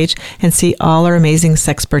guest page, and see all our amazing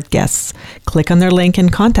sexpert guests. Click on their link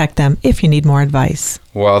and contact them if you need more advice.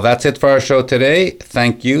 Well, that's it for our show today.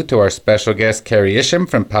 Thank you to our special guest, Kerri Isham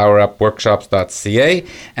from powerupworkshops.ca,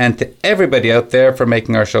 and to everybody out there for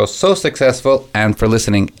making our show so successful and for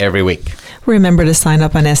listening every week. Remember to sign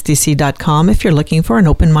up on SDC.com if you're looking for an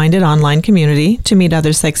open-minded online community to meet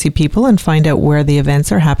other sexy people and find out where the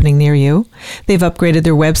events are happening near you. They've upgraded created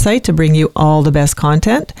their website to bring you all the best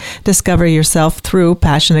content. Discover yourself through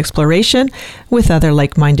passion exploration with other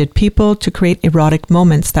like-minded people to create erotic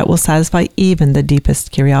moments that will satisfy even the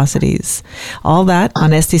deepest curiosities. All that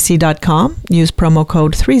on SDC.com. Use promo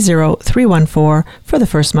code 30314 for the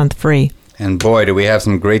first month free. And boy, do we have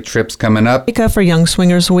some great trips coming up. For Young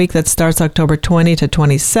Swingers Week that starts October 20 to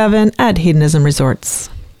 27 at Hedonism Resorts.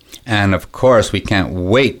 And of course, we can't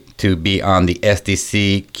wait to be on the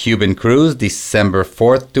SDC Cuban Cruise December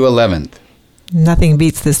 4th to 11th. Nothing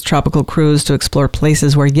beats this tropical cruise to explore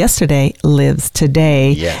places where yesterday lives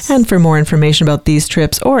today. Yes. And for more information about these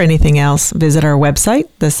trips or anything else, visit our website,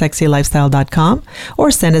 thesexylifestyle.com, or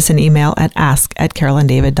send us an email at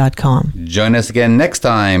ask@carolanddavid.com. Join us again next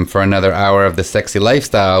time for another hour of The Sexy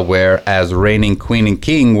Lifestyle, where as reigning queen and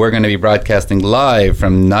king, we're going to be broadcasting live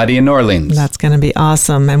from Nadia, New Orleans. That's going to be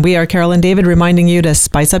awesome. And we are Carol and David reminding you to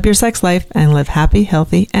spice up your sex life and live happy,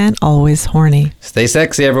 healthy, and always horny. Stay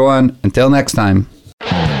sexy, everyone. Until next time.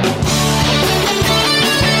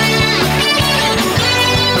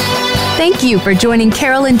 Thank you for joining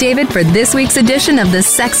Carol and David for this week's edition of The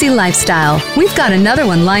Sexy Lifestyle. We've got another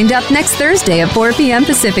one lined up next Thursday at 4 p.m.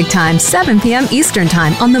 Pacific Time, 7 p.m. Eastern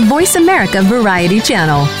Time on the Voice America Variety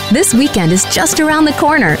Channel. This weekend is just around the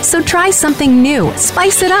corner, so try something new,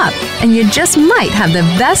 spice it up, and you just might have the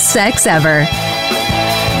best sex ever.